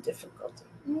school difficulty,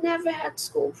 never had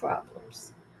school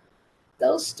problems.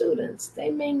 Those students,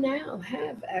 they may now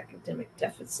have academic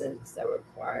deficits that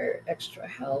require extra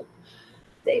help.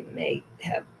 They may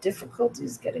have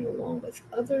difficulties getting along with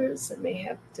others. They may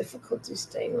have difficulties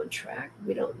staying on track.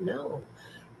 We don't know.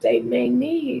 They may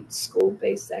need school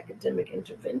based academic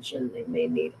intervention. They may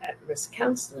need at risk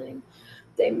counseling.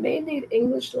 They may need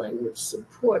English language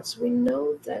supports. We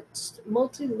know that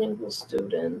multilingual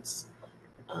students,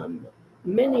 um,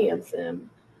 many of them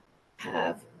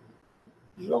have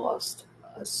lost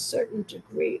a certain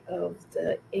degree of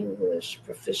the English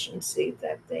proficiency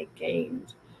that they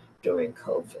gained during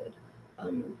COVID.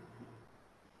 Um,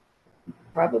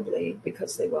 Probably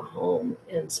because they were home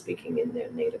and speaking in their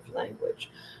native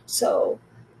language. So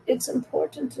it's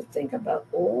important to think about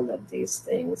all of these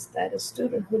things that a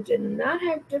student who did not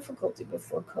have difficulty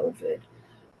before COVID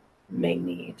may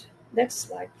need. Next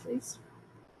slide, please.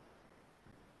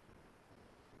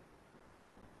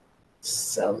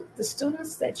 So the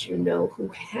students that you know who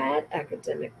had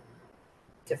academic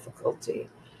difficulty,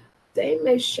 they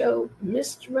may show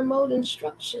missed remote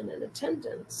instruction and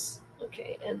attendance.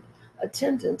 Okay, and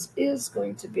attendance is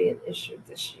going to be an issue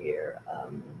this year,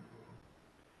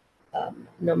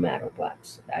 no matter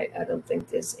what. I don't think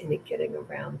there's any getting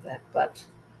around that. But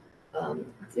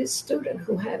this student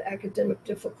who had academic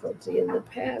difficulty in the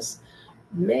past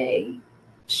may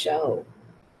show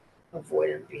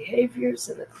avoidant behaviors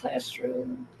in the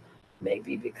classroom,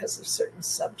 maybe because of certain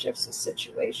subjects or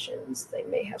situations. They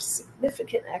may have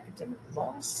significant academic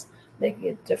loss, making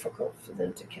it difficult for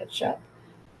them to catch up.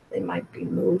 They might be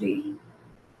moody.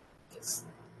 Just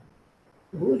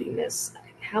moodiness.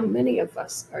 How many of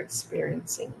us are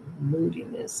experiencing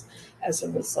moodiness as a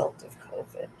result of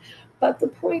COVID? But the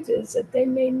point is that they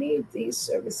may need these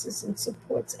services and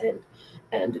supports.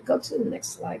 And go to the next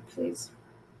slide, please.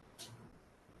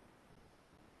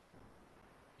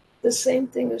 The same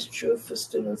thing is true for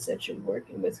students that you're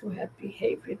working with who have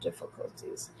behavior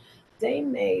difficulties. They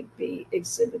may be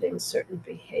exhibiting certain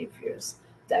behaviors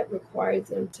that require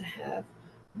them to have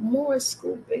more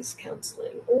school based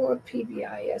counseling or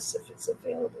PBIS if it's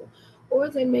available, or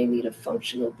they may need a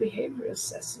functional behavior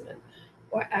assessment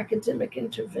or academic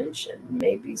intervention.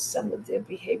 Maybe some of their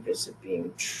behaviors are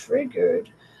being triggered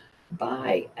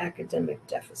by academic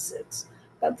deficits,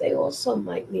 but they also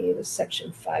might need a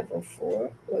Section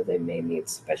 504 or they may need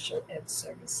special ed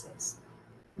services.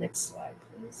 Next slide,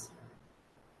 please.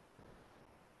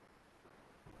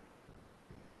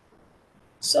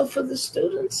 So, for the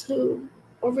students who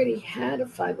already had a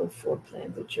 504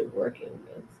 plan that you're working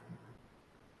with,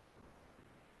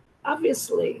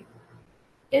 obviously,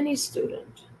 any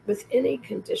student with any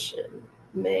condition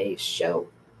may show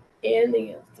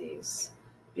any of these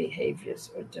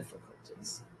behaviors or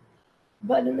difficulties.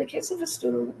 But in the case of a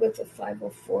student with a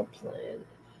 504 plan,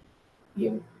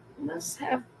 you must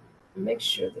have make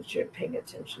sure that you're paying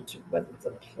attention to whether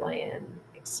the plan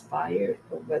expired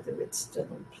or whether it's still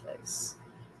in place.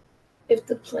 If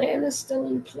the plan is still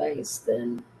in place,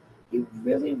 then you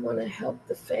really want to help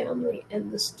the family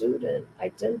and the student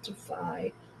identify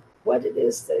what it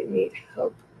is they need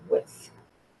help with.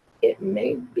 It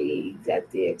may be that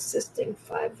the existing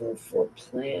 504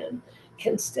 plan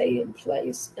can stay in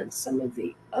place and some of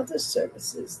the other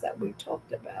services that we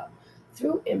talked about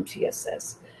through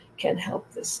MTSS can help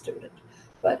the student.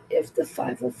 But if the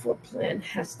 504 plan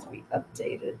has to be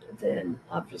updated, then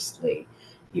obviously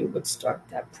you would start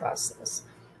that process.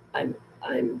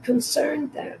 I'm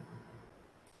concerned that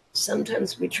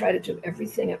sometimes we try to do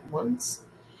everything at once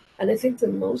And I think the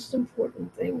most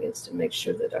important thing is to make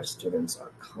sure that our students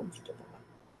are comfortable,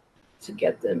 to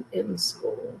get them in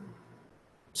school,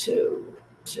 to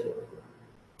to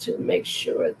to make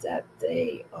sure that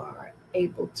they are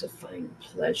able to find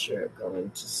pleasure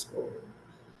going to school,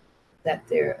 that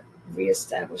they're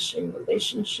reestablishing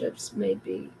relationships,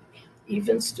 maybe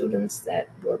even students that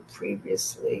were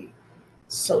previously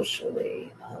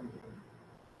socially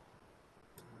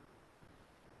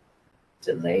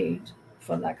delayed,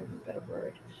 for lack of a better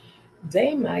word,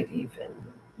 they might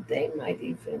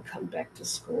even come back to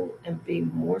school and be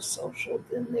more social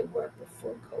than they were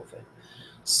before COVID.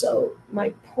 So my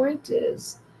point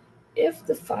is, if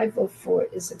the 504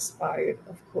 is expired,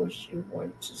 of course you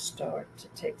want to start to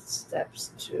take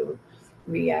steps to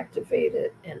reactivate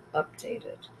it and update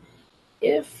it.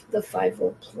 If the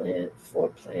 504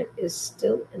 plan is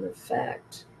still in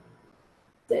effect,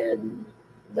 then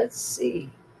let's see,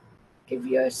 give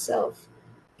yourself,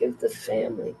 give the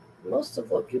family, most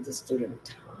of all, give the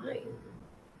student time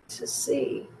to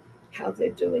see how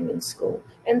they're doing in school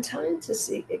and time to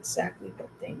see exactly what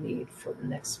they need for the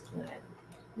next plan.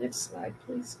 Next slide,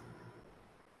 please.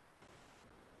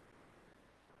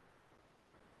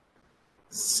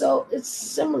 So it's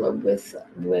similar with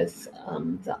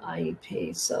the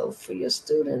IEP. So for your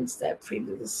students that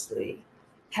previously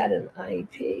had an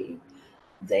IEP,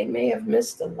 they may have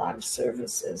missed a lot of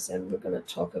services, and we're going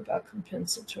to talk about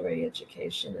compensatory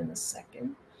education in a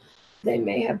second. They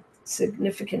may have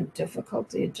significant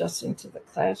difficulty adjusting to the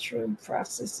classroom,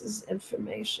 processes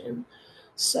information.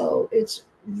 So it's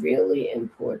really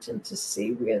important to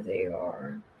see where they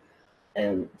are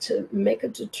and to make a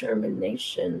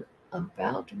determination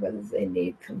about whether they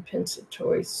need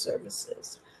compensatory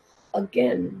services.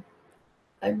 Again,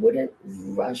 I wouldn't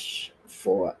rush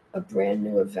for a brand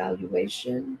new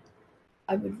evaluation.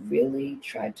 I would really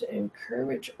try to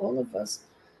encourage all of us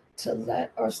to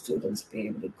let our students be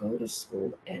able to go to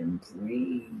school and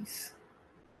breathe,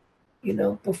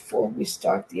 before we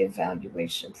start the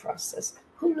evaluation process.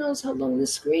 Who knows how long the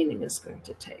screening is going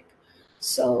to take?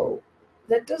 So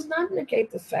that does not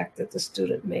negate the fact that the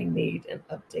student may need an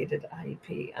updated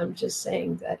IEP. I'm just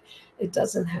saying that it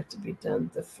doesn't have to be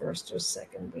done the first or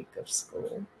second week of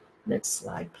school. Next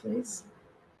slide, please.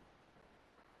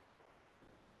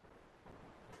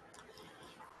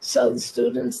 So the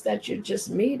students that you're just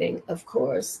meeting, of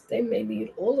course, they may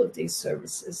need all of these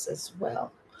services as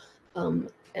well.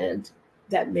 And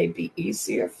that may be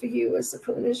easier for you as a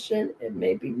clinician. It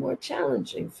may be more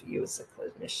challenging for you as a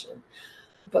clinician.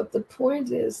 But the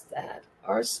point is that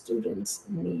our students'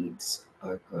 needs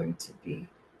are going to be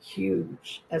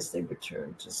huge as they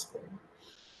return to school.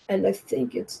 And I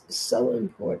think it's so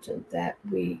important that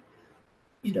we,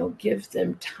 give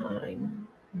them time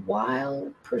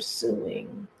while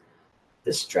pursuing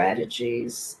the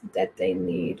strategies that they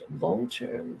need long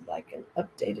term, like an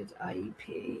updated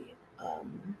IEP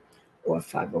or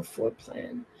 504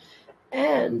 plan.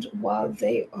 And while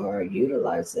they are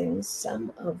utilizing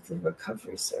some of the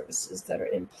recovery services that are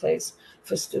in place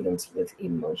for students with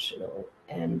emotional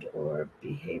and or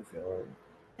behavioral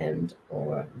and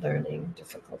or learning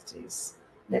difficulties.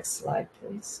 Next slide,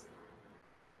 please.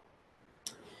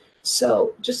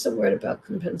 So just a word about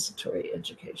compensatory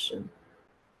education.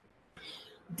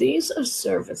 These are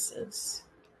services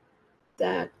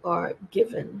that are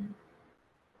given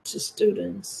to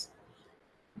students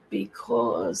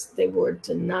because they were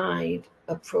denied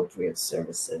appropriate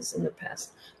services in the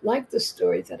past. Like the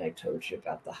story that I told you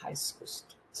about the high school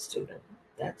student.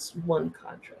 That's one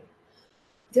cadre.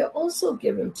 They're also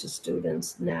given to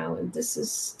students now, and this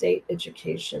is state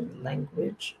education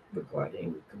language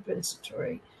regarding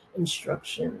compensatory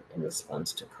instruction in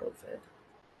response to COVID.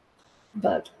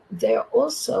 But they're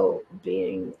also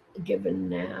being given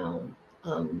now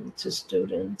to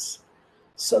students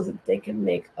so that they can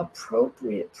make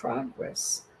appropriate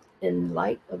progress in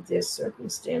light of their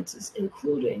circumstances,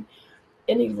 including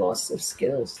any loss of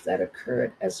skills that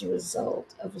occurred as a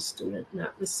result of a student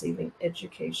not receiving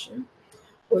education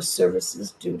or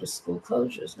services due to school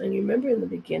closures. And you remember in the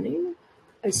beginning,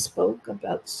 I spoke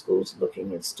about schools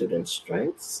looking at student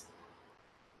strengths.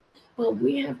 Well,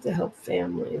 we have to help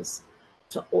families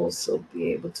to also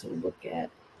be able to look at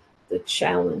the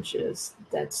challenges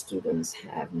that students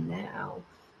have now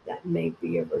that may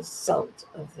be a result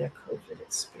of their COVID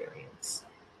experience.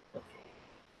 Okay.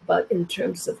 But in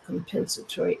terms of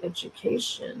compensatory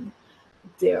education,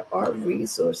 there are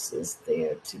resources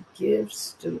there to give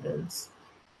students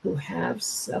who have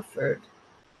suffered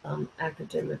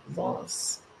academic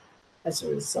loss as a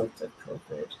result of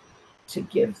COVID to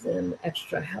give them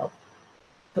extra help.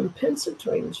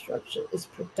 Compensatory instruction is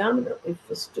predominantly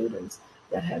for students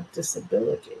that have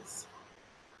disabilities.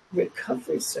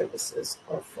 Recovery services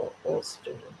are for all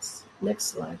students. Next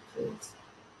slide, please.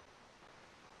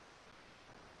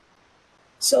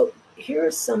 So here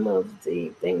are some of the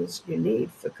things you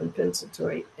need for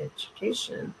compensatory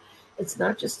education. It's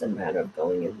not just a matter of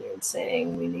going in there and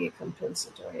saying we need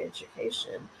compensatory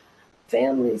education.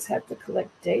 Families have to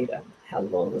collect data. How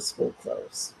long was school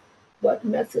closed? What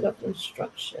method of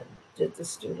instruction did the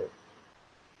student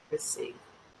receive?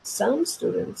 Some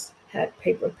students had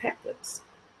paper packets.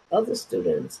 Other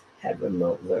students had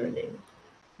remote learning.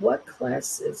 What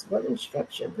classes, what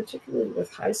instruction, particularly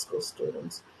with high school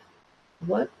students,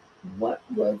 what what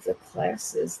were the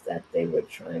classes that they were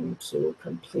trying to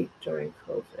complete during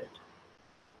COVID?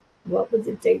 What were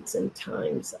the dates and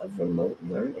times of remote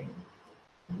learning?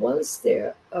 Was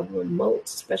there a remote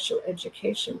special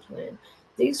education plan?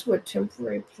 These were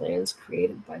temporary plans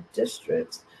created by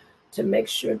districts to make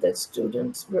sure that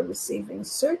students were receiving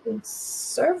certain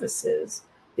services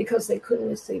because they couldn't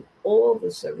receive all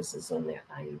the services on their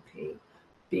IEP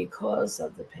because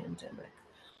of the pandemic.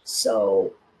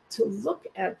 So, to look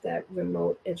at that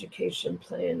remote education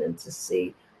plan and to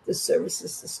see the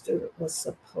services the student was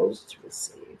supposed to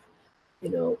receive,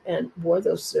 and were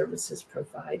those services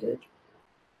provided?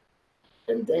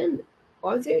 And then,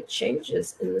 are there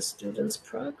changes in the student's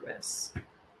progress?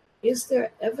 Is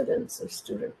there evidence of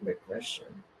student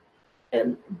regression?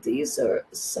 And these are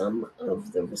some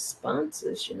of the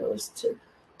responses, is to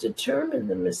determine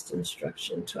the missed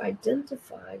instruction, to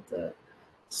identify the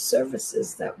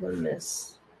services that were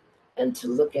missed, and to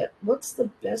look at what's the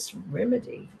best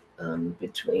remedy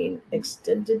between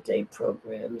extended day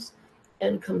programs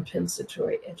and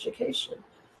compensatory education.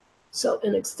 So,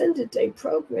 an extended day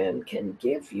program can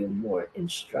give you more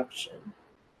instruction,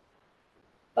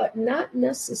 but not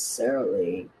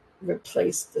necessarily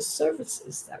replace the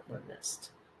services that were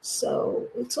missed. So,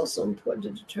 it's also important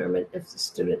to determine if the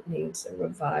student needs a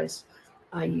revised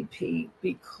IEP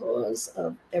because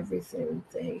of everything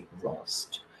they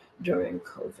lost during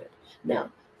COVID.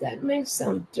 Now, that may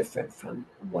sound different from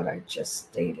what I just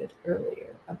stated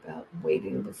earlier about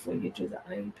waiting before you do the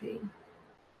IEP.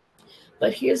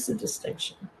 But here's the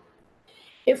distinction.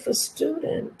 If a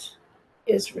student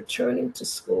is returning to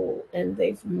school and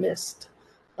they've missed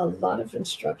a lot of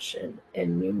instruction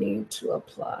and you need to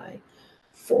apply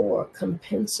for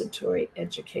compensatory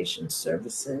education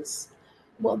services,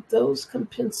 well, those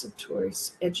compensatory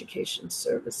education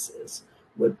services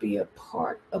would be a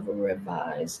part of a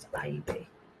revised IEP.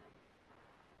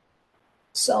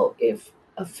 So if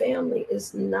a family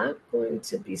is not going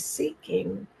to be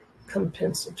seeking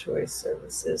compensatory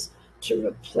services to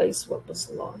replace what was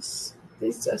lost,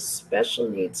 these are special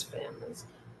needs families,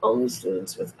 only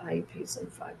students with IEPs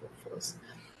and 504s.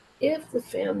 If the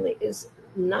family is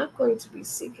not going to be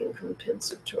seeking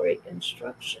compensatory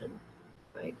instruction,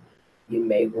 right, you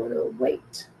may want to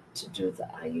wait to do the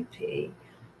IEP,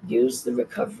 use the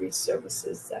recovery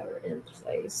services that are in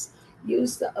place,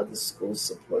 use the other school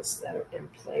supports that are in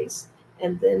place,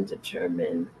 and then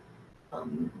determine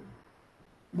um,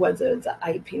 whether the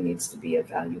IEP needs to be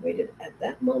evaluated at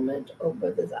that moment or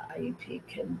whether the IEP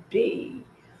can be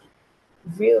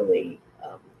really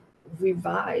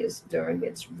revised during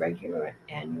its regular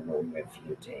annual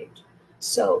review date.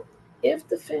 So, if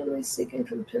the family is seeking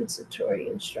compensatory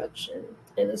instruction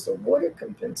and is awarded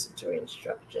compensatory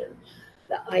instruction,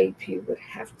 the IEP would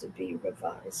have to be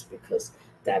revised because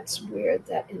that's where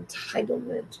that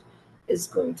entitlement is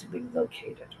going to be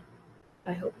located.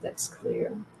 I hope that's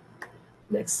clear.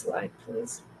 Next slide,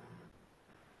 please.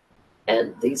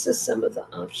 And these are some of the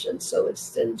options. So,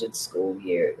 extended school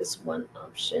year is one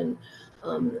option.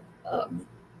 Um, um,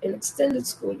 an extended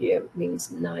school year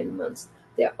means 9 months.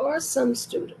 There are some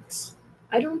students,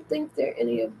 I don't think they're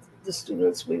any of the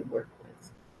students we work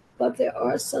with, but there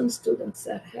are some students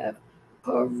that have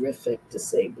horrific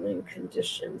disabling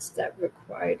conditions that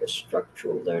required a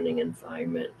structural learning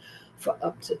environment for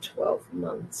up to 12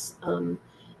 months.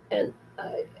 And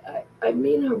I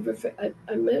mean horrific.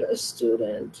 I met a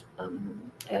student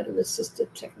at an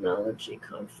assistive technology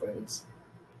conference.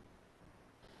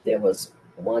 There was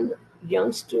one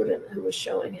young student who was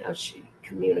showing how she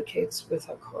communicates with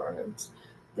her cards.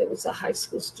 There was a high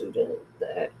school student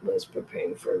that was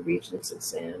preparing for a regents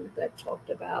exam that talked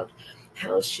about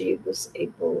how she was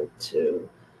able to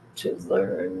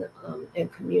learn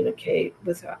and communicate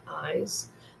with her eyes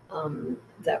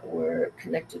that were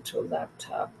connected to a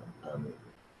laptop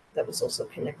that was also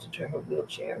connected to her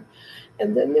wheelchair.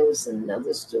 And then there was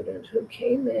another student who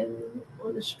came in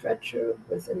on a stretcher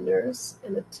with a nurse,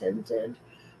 an attendant,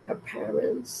 her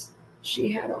parents.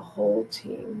 She had a whole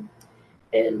team.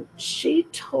 And she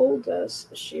told us,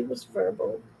 she was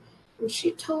verbal, and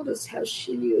she told us how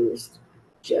she used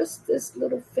just this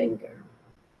little finger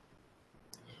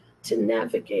to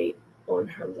navigate on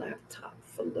her laptop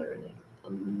for learning.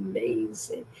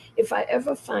 Amazing. If I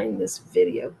ever find this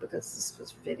video, because this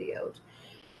was videoed,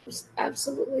 it was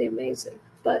absolutely amazing.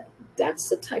 But that's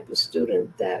the type of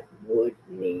student that would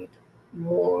need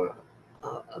more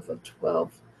of a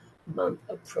 12-month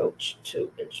approach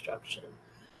to instruction,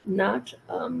 not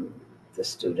the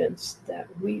students that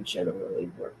we generally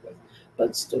work with,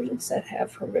 but students that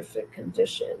have horrific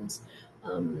conditions,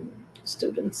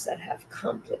 students that have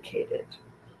complicated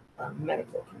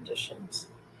medical conditions.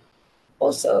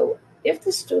 Also, if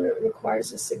the student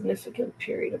requires a significant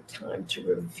period of time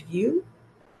to review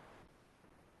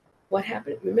what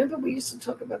happened, remember we used to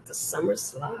talk about the summer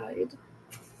slide?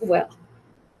 Well,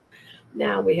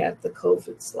 now we have the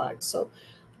COVID slide. So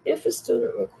if a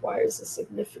student requires a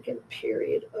significant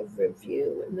period of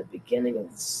review in the beginning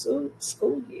of the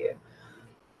school year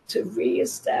to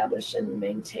reestablish and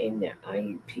maintain their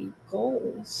IEP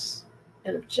goals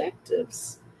and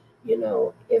objectives,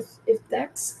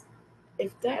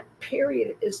 if that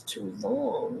period is too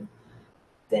long,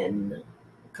 then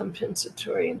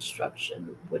compensatory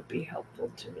instruction would be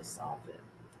helpful to resolve it.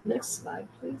 Next slide,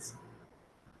 please.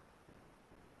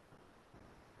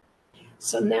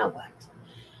 So now what?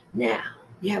 Now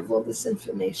you have all this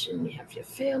information. You have your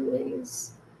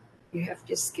families, you have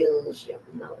your skills, you have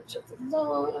the knowledge of the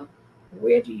law.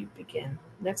 Where do you begin?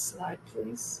 Next slide,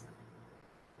 please.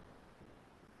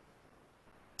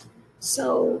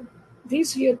 So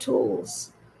these are your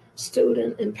tools: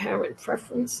 student and parent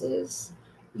preferences,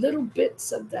 little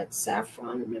bits of that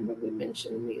saffron. Remember, we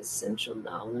mentioned the essential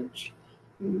knowledge,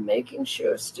 making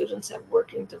sure students have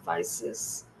working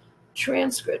devices,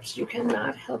 transcripts. You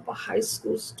cannot help a high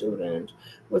school student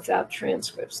without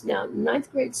transcripts. Now,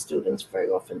 ninth grade students very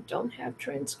often don't have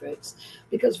transcripts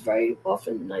because very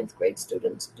often ninth grade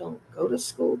students don't go to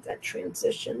school. That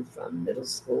transition from middle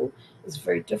school is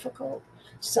very difficult.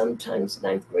 Sometimes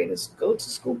ninth graders go to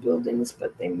school buildings,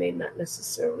 but they may not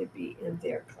necessarily be in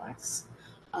their class.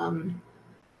 Um,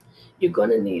 you're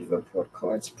going to need report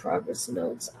cards, progress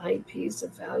notes, IEPs,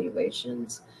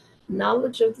 evaluations,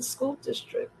 knowledge of the school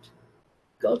district.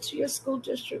 Go to your school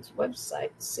district's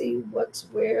website, see what's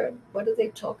where, what are they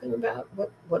talking about,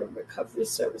 what are recovery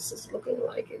services looking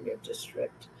like in your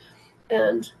district,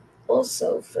 and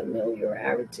also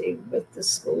familiarity with the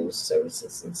school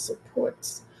services and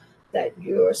supports that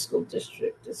your school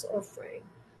district is offering.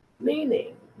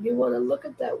 Meaning, you want to look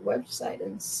at that website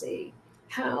and see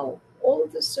how all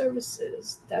of the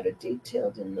services that are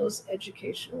detailed in those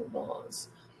educational laws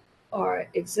are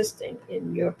existing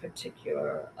in your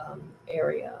particular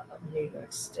area of New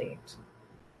York State.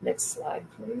 Next slide,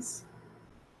 please.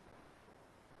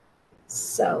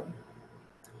 So,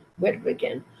 where to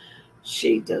begin?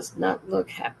 She does not look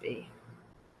happy,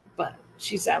 but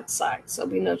she's outside, so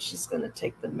we know she's going to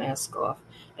take the mask off,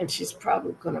 and she's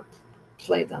probably going to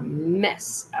play the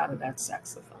mess out of that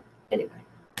saxophone. Anyway,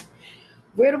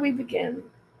 where do we begin?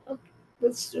 Okay,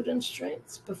 with student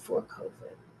strengths before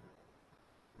COVID.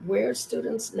 Where are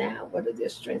students now? What are their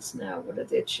strengths now? What are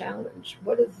their challenges?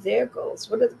 What are their goals?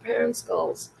 What are the parents'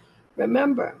 goals?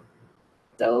 Remember,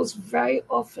 those very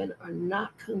often are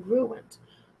not congruent.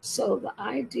 So the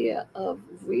idea of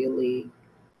really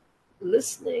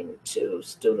listening to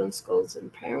students' goals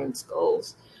and parents'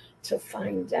 goals to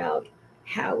find out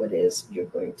how it is you're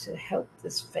going to help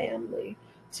this family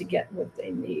to get what they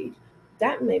need,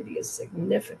 that may be a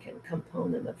significant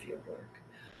component of your work.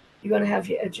 You're going to have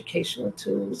your educational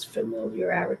tools,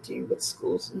 familiarity with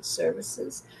schools and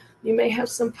services. You may have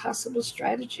some possible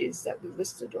strategies that we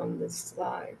listed on the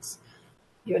slides.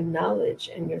 Your knowledge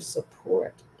and your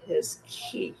support is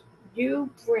key.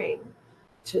 You bring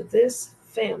to this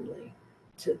family,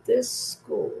 to this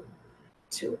school,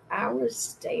 to our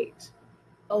state,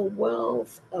 a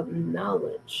wealth of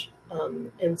knowledge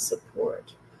and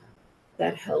support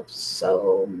that helps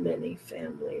so many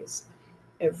families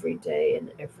every day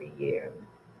and every year.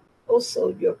 Also,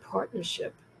 your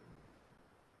partnership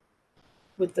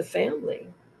with the family,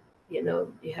 you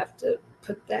have to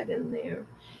put that in there.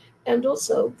 And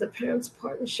also the parents'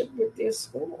 partnership with their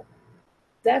school.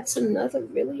 That's another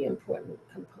really important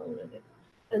component.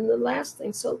 And the last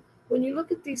thing, so when you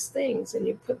look at these things and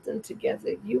you put them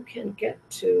together, you can get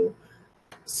to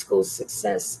school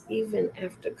success even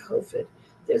after COVID.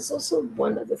 There's also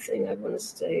one other thing I want to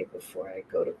say before I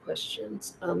go to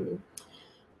questions.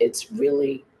 It's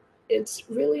really it's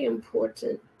really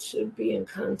important to be in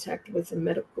contact with the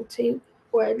medical team,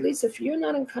 or at least if you're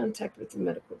not in contact with the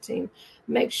medical team,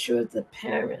 make sure the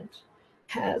parent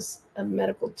has a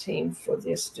medical team for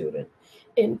their student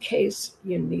in case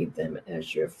you need them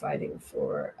as you're fighting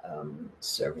for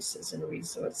services and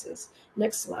resources.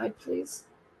 Next slide, please.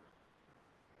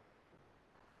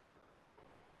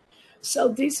 So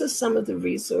these are some of the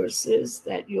resources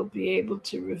that you'll be able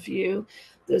to review.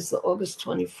 There's the August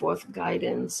 24th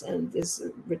guidance and this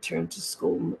return to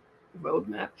school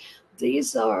roadmap.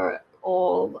 These are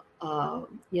all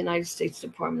United States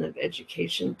Department of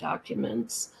Education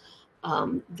documents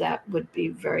that would be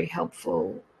very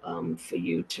helpful for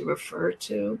you to refer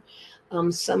to.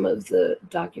 Some of the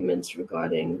documents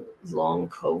regarding long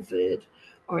COVID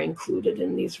are included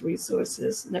in these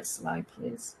resources. Next slide,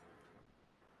 please.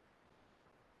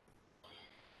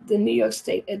 The New York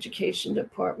State Education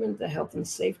Department, the Health and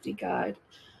Safety Guide.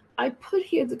 I put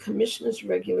here the Commissioner's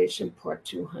Regulation Part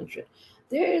 200.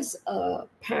 There is a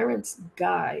parent's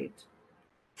guide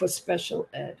for special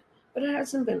ed, but it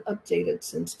hasn't been updated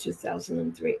since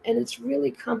 2003, and it's really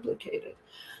complicated.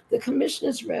 The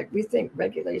Commissioner's Reg, we think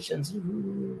regulations,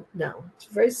 no, it's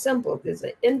very simple. There's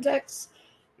an index,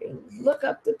 you look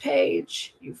up the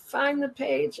page, you find the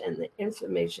page, and the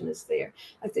information is there.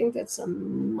 I think that's a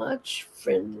much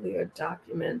friendlier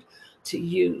document to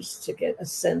use to get a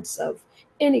sense of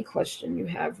any question you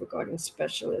have regarding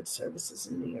special ed services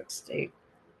in New York State.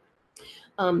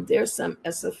 There's some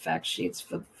ESSA fact sheets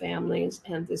for families,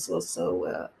 and there's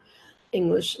also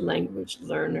English language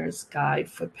learners guide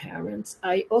for parents.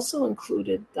 I also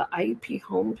included the IEP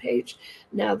homepage.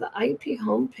 Now the IEP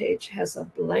homepage has a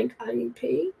blank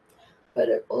IEP, but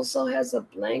it also has a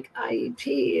blank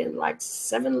IEP in like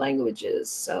 7 languages.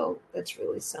 So that's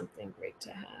really something great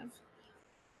to have.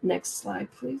 Next slide,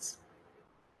 please.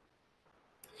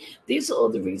 These are all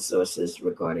the resources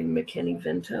regarding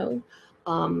McKinney-Vento.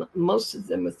 Most of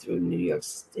them are through New York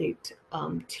State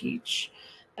Teach.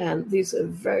 And these are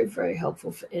very, very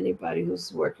helpful for anybody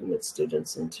who's working with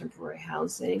students in temporary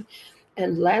housing.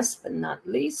 And last but not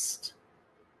least,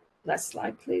 last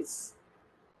slide, please.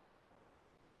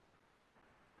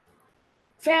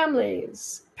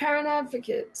 Families, parent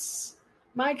advocates,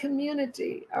 my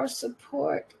community, our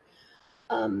support.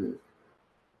 Not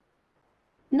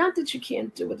that you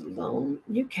can't do it alone,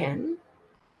 you can.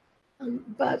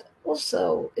 But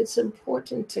also, it's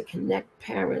important to connect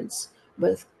parents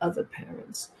with other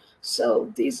parents.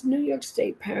 So these New York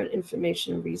State Parent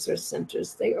Information Resource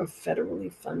Centers, they are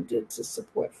federally funded to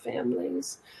support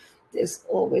families. There's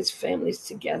always Families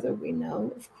Together, we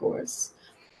know, of course.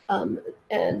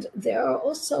 And there are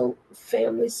also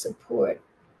family support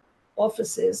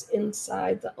offices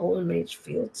inside the OMH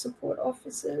field support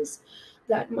offices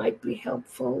that might be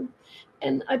helpful.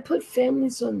 And I put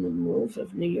Families on the Move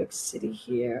of New York City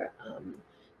here,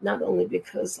 not only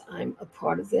because I'm a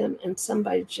part of them, and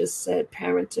somebody just said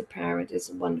Parent to Parent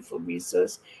is a wonderful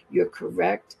resource. You're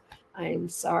correct. I'm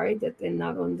sorry that they're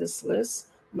not on this list.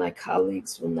 My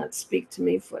colleagues will not speak to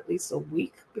me for at least a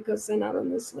week because they're not on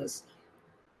this list.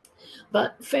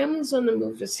 But Families on the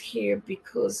Move is here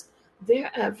because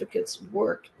their advocates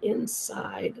work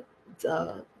inside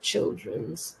the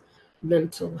children's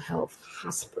mental health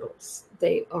hospitals.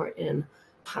 They are in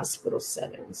hospital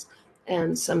settings.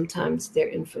 And sometimes their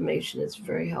information is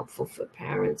very helpful for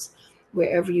parents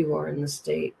wherever you are in the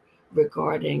state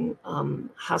regarding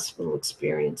hospital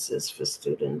experiences for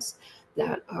students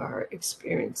that are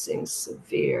experiencing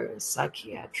severe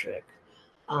psychiatric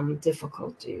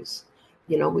difficulties.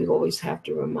 You know, we always have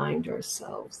to remind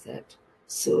ourselves that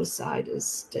suicide is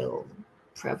still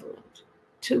prevalent,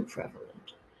 too prevalent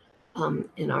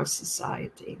in our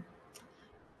society.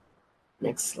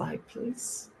 Next slide,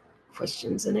 please.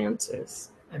 Questions and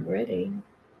answers. I'm ready.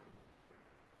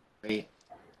 Great.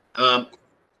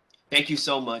 Thank you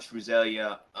so much,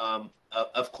 Roselia.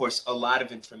 Of course, a lot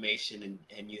of information,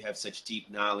 and you have such deep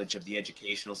knowledge of the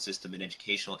educational system and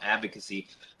educational advocacy.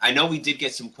 I know we did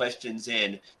get some questions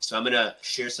in, so I'm going to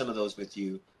share some of those with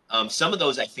you. Some of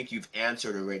those I think you've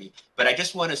answered already, but I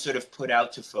just want to sort of put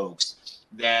out to folks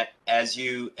that as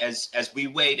we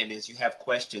wait and as you have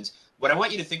questions, what I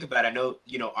want you to think about, I know,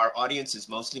 our audience is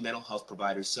mostly mental health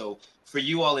providers. So for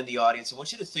you all in the audience, I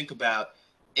want you to think about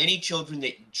any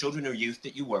children or youth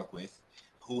that you work with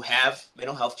who have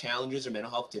mental health challenges or mental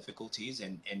health difficulties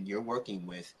and you're working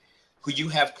with, who you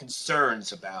have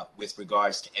concerns about with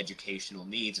regards to educational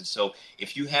needs. And so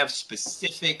if you have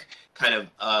specific kind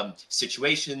of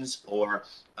situations or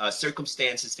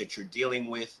circumstances that you're dealing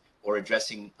with or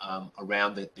addressing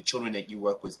around the children that you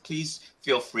work with, please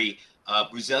feel free.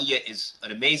 Roselia is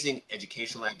an amazing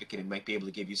educational advocate and might be able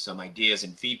to give you some ideas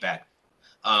and feedback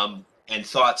and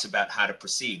thoughts about how to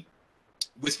proceed.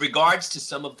 With regards to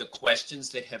some of the questions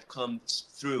that have come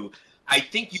through, I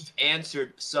think you've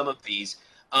answered some of these.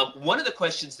 One of the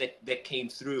questions that came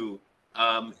through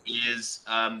is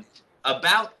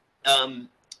about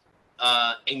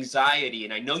anxiety,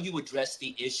 and I know you addressed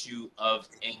the issue of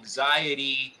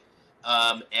anxiety,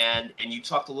 and you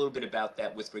talked a little bit about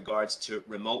that with regards to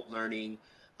remote learning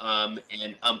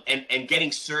and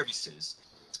getting services.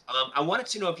 I wanted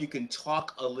to know if you can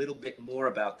talk a little bit more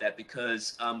about that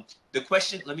because the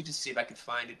question, let me just see if I can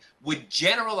find it. Would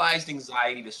generalized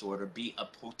anxiety disorder be a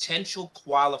potential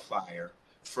qualifier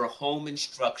for home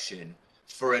instruction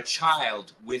for a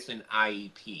child with an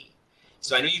IEP?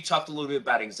 So I know you talked a little bit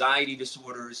about anxiety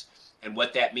disorders and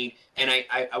what that means. And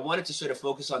I wanted to sort of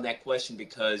focus on that question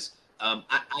because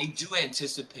I do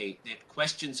anticipate that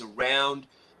questions around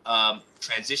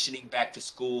transitioning back to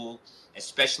school,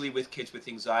 especially with kids with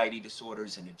anxiety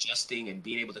disorders and adjusting and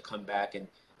being able to come back. And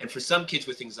for some kids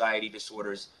with anxiety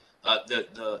disorders,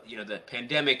 the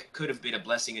pandemic could have been a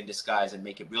blessing in disguise and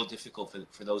make it real difficult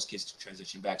for those kids to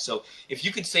transition back. So if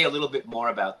you could say a little bit more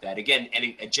about that. Again,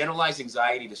 a generalized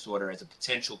anxiety disorder as a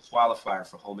potential qualifier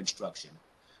for home instruction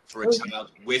for a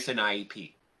child with an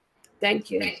IEP.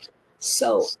 Thank you.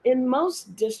 So in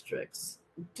most districts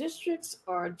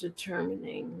are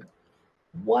determining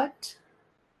what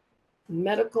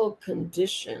medical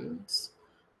conditions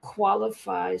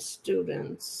qualify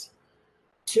students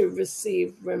to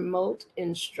receive remote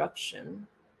instruction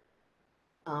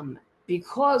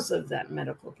because of that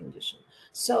medical condition.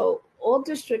 So all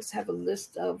districts have a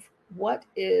list of what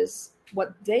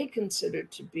they consider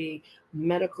to be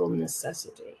medical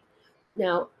necessity.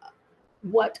 Now,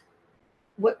 what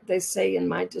they say in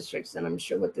my districts, and I'm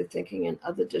sure what they're thinking in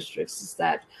other districts, is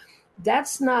that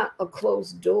that's not a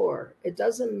closed door. It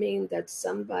doesn't mean that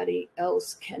somebody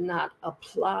else cannot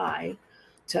apply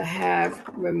to have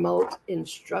remote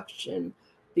instruction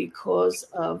because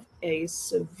of a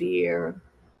severe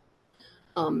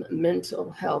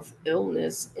mental health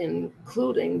illness,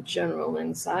 including general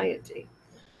anxiety.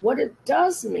 What it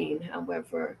does mean,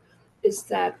 however, is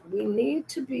that we need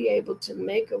to be able to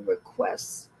make a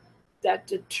request that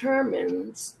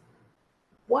determines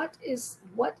what is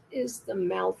the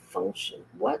malfunction,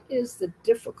 what is the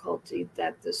difficulty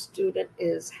that the student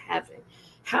is having.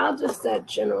 How does that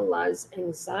generalized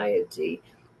anxiety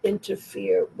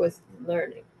interfere with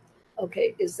learning?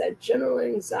 Okay, is that general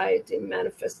anxiety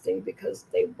manifesting because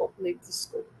they won't leave the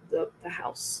school, the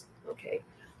house? Okay,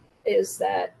 is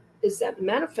that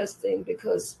manifesting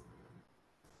because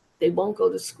they won't go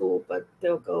to school, but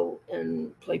they'll go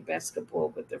and play basketball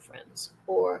with their friends?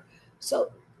 Or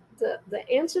so the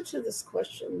answer to this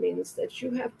question means that you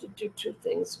have to do two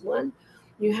things. One,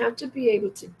 you have to be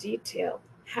able to detail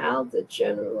how the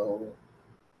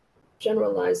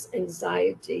generalized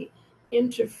anxiety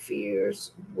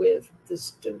interferes with the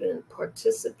student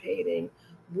participating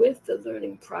with the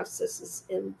learning processes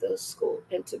in the school,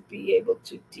 and to be able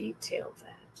to detail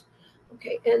that.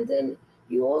 Okay, and then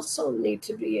you also need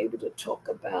to be able to talk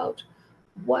about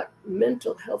what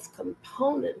mental health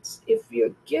components, if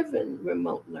you're given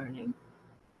remote learning,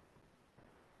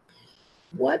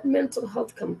 what mental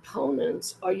health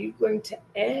components are you going to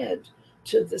add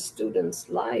to the student's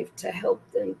life to help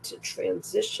them to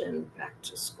transition back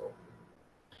to school?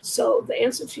 So the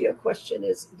answer to your question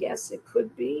is yes, it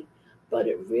could be, but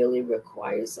it really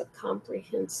requires a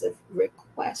comprehensive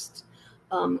request,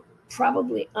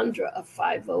 probably under a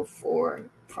 504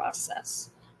 process,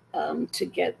 to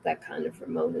get that kind of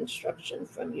remote instruction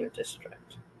from your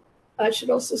district. I should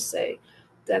also say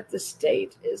that the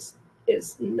state is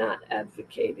not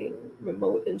advocating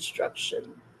remote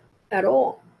instruction at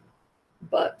all,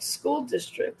 but school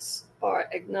districts are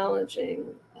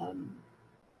acknowledging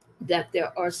that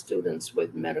there are students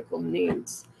with medical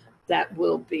needs that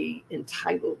will be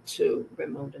entitled to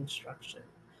remote instruction.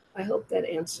 I hope that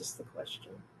answers the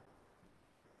question.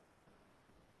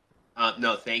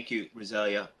 No, thank you,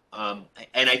 Roselia.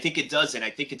 And I think it does, and I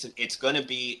think it's going to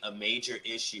be a major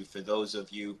issue for those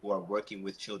of you who are working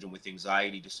with children with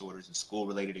anxiety disorders and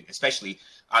school-related, especially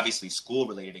obviously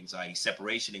school-related anxiety,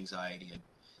 separation anxiety,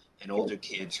 and older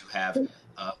kids who have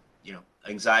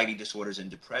anxiety disorders and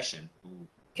depression.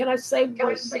 Can I say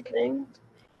one thing?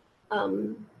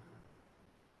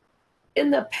 In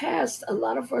the past, a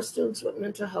lot of our students with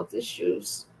mental health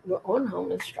issues were on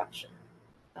home instruction.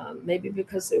 Maybe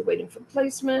because they're waiting for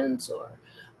placement, or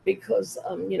because,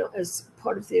 as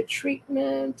part of their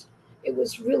treatment, it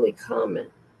was really common.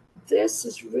 This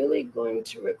is really going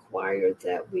to require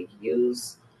that we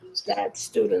use that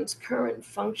student's current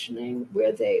functioning,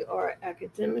 where they are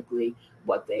academically,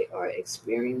 what they are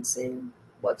experiencing,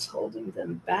 what's holding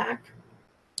them back,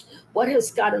 what has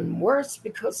gotten worse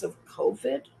because of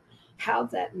COVID how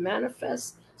that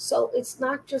manifests. So it's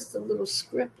not just a little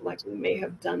script like we may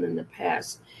have done in the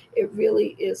past. It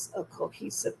really is a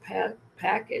cohesive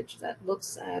package that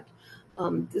looks at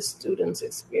the student's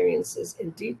experiences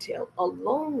in detail,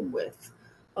 along with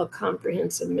a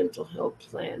comprehensive mental health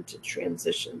plan to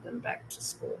transition them back to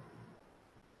school.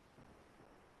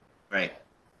 Right.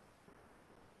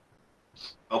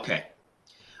 Okay.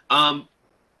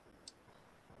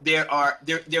 There are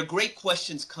great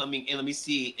questions coming in. Let me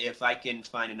see if I can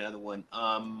find another one.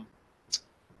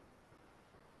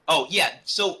 Oh yeah,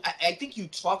 so I think you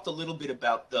talked a little bit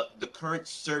about the current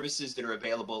services that are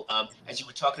available, as you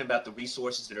were talking about the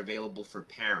resources that are available for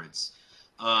parents.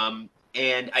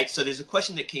 So there's a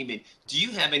question that came in. Do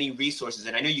you have any resources,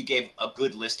 and I know you gave a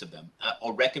good list of them,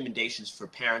 or recommendations for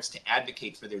parents to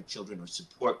advocate for their children, or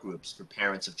support groups for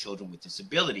parents of children with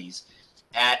disabilities?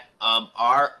 At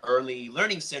our Early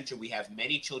Learning Center, we have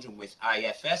many children with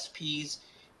IFSPs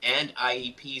and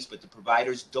IEPs, but the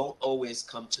providers don't always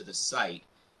come to the site.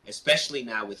 Especially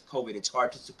now with COVID, it's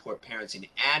hard to support parents in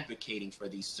advocating for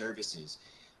these services.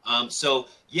 So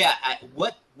yeah,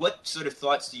 what sort of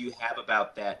thoughts do you have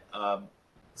about that?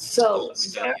 So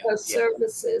there are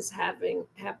services happening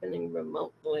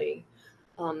remotely.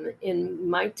 In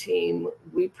my team,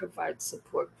 we provide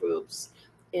support groups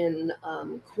in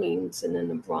Queens and in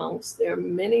the Bronx. There are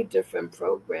many different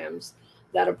programs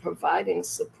that are providing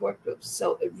support groups.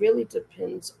 So it really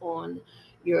depends on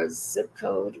your zip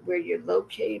code, where you're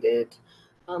located.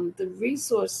 The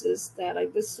resources that I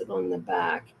listed on the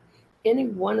back, any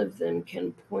one of them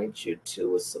can point you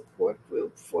to a support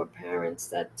group for parents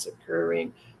that's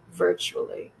occurring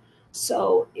virtually.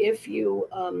 So if you,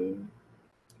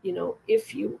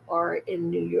 if you are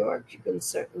in New York, you can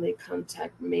certainly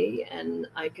contact me and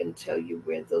I can tell you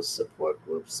where those support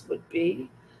groups would be.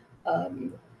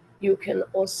 Um, you can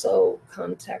also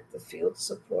contact the field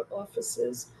support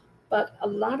offices, but a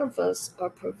lot of us are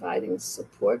providing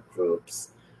support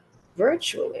groups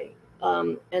virtually.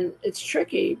 And it's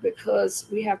tricky because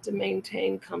we have to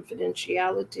maintain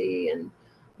confidentiality and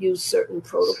use certain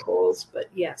protocols, but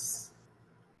yes.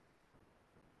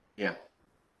 Yeah.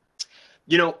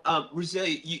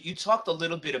 Rosalia, you talked a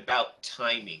little bit about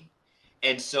timing.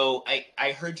 And so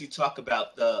I heard you talk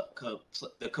about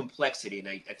the complexity. And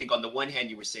I think on the one hand,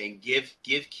 you were saying give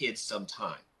kids some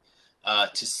time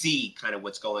to see kind of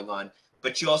what's going on.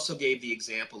 But you also gave the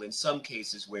example in some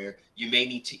cases where you may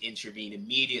need to intervene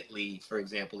immediately. For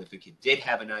example, if a kid did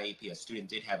have an IEP, a student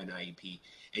did have an IEP,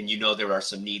 and there are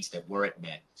some needs that weren't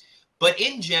met. But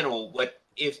in general, what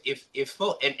if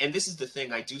and this is the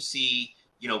thing, I do see,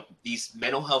 these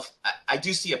mental health, I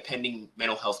do see a pending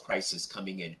mental health crisis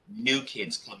coming in, new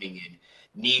kids coming in,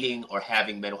 needing or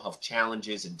having mental health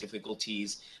challenges and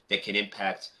difficulties that can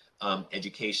impact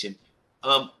education.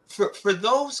 For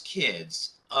those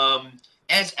kids,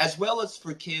 as well as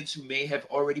for kids who may have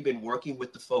already been working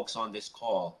with the folks on this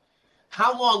call,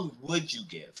 how long would you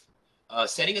give?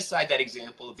 Setting aside that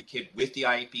example of the kid with the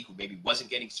IEP who maybe wasn't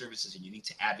getting services and you need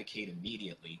to advocate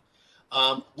immediately,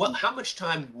 how much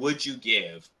time would you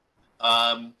give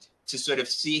to sort of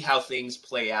see how things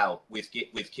play out with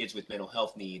kids with mental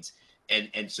health needs,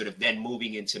 and sort of then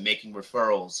moving into making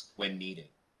referrals when needed?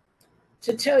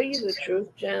 To tell you the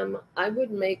truth, Jem, I would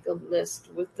make a list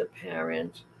with the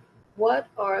parent. What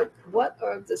are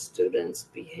the students'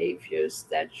 behaviors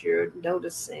that you're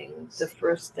noticing the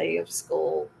first day of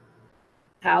school?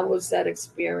 How was that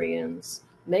experience?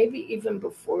 Maybe even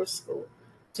before school,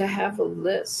 to have a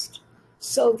list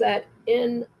so that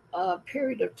in a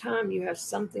period of time you have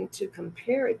something to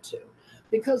compare it to.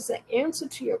 Because the answer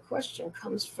to your question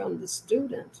comes from the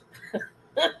student.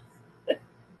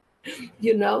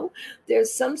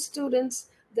 There's some students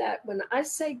that when I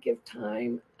say give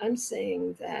time, I'm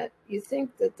saying that you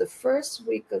think that the first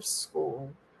week of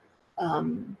school,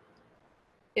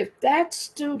 if that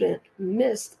student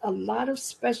missed a lot of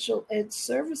special ed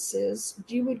services,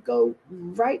 you would go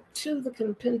right to the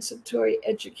compensatory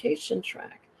education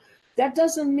track. That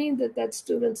doesn't mean that that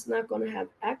student's not going to have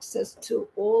access to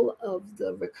all of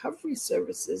the recovery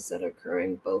services that are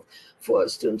occurring both for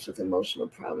students with emotional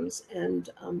problems and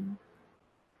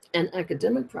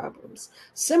academic problems.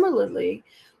 Similarly,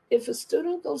 if a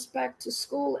student goes back to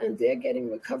school and they're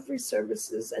getting recovery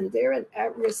services and they're in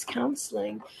at-risk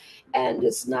counseling and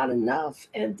it's not enough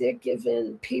and they're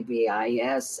given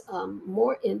PBIS,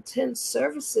 more intense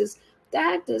services,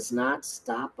 that does not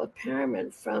stop a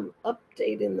parent from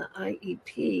updating the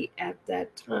IEP at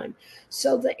that time.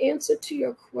 So the answer to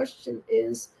your question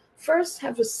is, first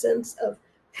have a sense of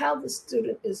how the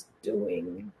student is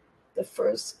doing the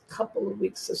first couple of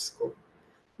weeks of school.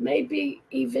 maybe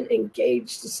even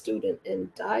engage the student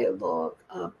in dialogue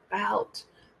about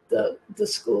the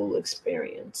school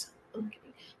experience. Okay.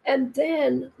 And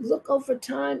then look over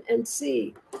time and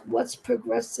see what's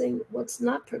progressing, what's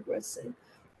not progressing.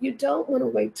 You don't want to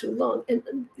wait too long. And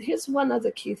here's one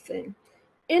other key thing.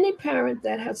 Any parent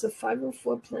that has a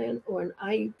 504 plan or an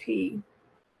IEP,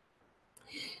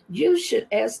 you should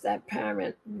ask that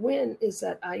parent, when is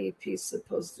that IEP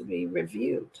supposed to be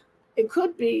reviewed? It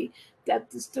could be that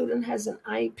the student has an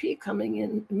IEP coming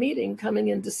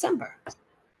in December.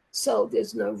 So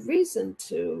there's no reason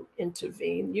to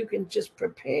intervene. You can just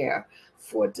prepare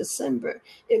for December.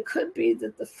 It could be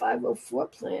that the 504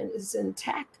 plan is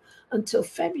intact until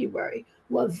February.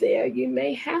 Well, there you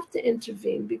may have to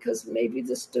intervene because maybe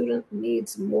the student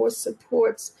needs more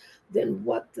supports than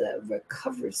what the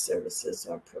recovery services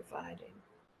are providing.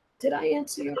 Did I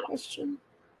answer your question?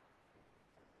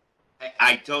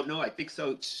 I don't know. I think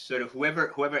so. Sort of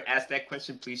whoever asked that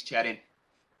question, please chat in.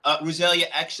 Roselia,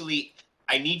 actually,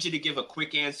 I need you to give a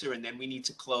quick answer and then we need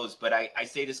to close. But I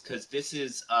say this because this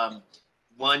is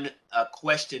one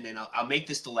question, and I'll make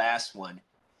this the last one.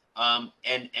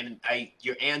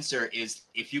 Your answer is,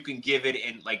 if you can give it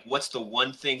in, like, what's the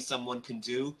one thing someone can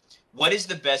do? What is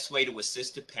the best way to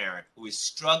assist a parent who is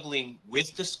struggling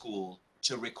with the school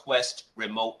to request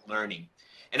remote learning?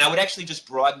 And I would actually just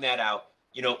broaden that out.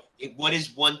 What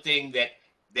is one thing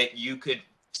that you could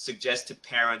suggest to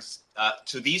parents,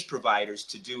 to these providers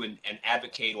to do and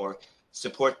advocate or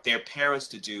support their parents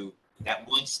to do, that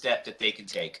one step that they can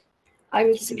take? I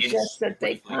would suggest that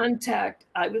they contact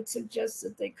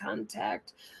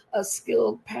a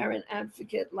skilled parent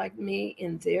advocate like me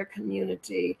in their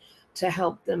community to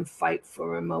help them fight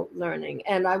for remote learning.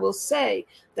 And I will say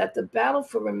that the battle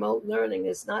for remote learning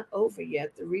is not over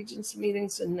yet. The Regents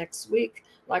meetings are next week.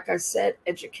 Like I said,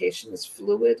 education is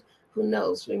fluid. Who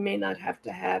knows? We may not have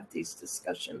to have these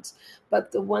discussions.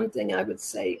 But the one thing I would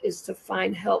say is to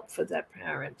find help for that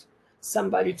parent,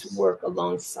 somebody to work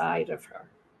alongside of her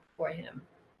or him.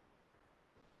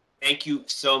 Thank you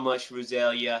so much,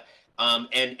 Roselia. And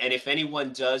if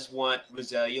anyone does want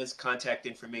Roselia's contact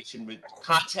information,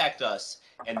 contact us,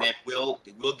 and then we'll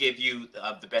give you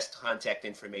the best contact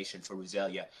information for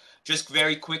Roselia. Just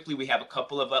very quickly, we have a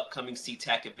couple of upcoming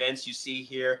CTAC events you see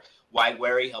here. Why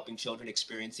Worry? Helping children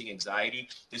experiencing anxiety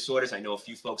disorders. I know a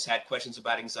few folks had questions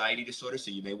about anxiety disorders,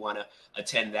 so you may want to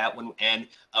attend that one. And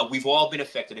we've all been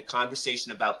affected. A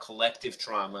conversation about collective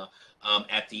trauma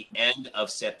at the end of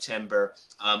September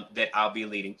that I'll be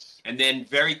leading. And then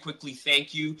very quickly,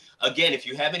 thank you. Again, if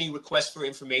you have any requests for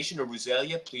information or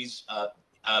Roselia, please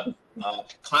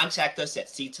contact us at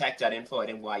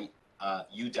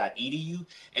ctac.info@nyu.edu,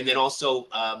 and then also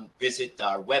visit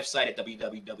our website at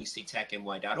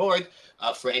www.ctacny.org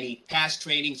for any past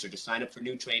trainings or to sign up for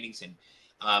new trainings and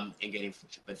get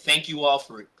information. But thank you all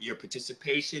for your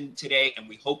participation today, and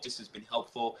we hope this has been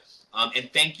helpful.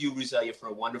 And thank you, Roselia, for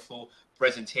a wonderful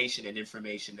presentation and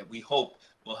information that we hope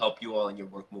will help you all in your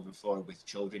work moving forward with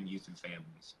children, youth, and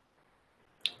families.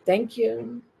 Thank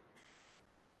you.